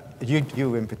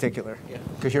 You in particular,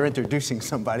 because you're introducing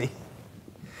somebody.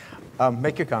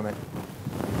 Make your comment.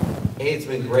 Hey, it's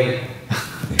been great.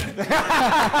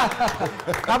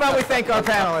 How about we thank our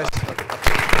panelists?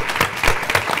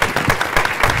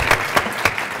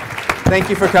 Thank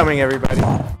you for coming, everybody.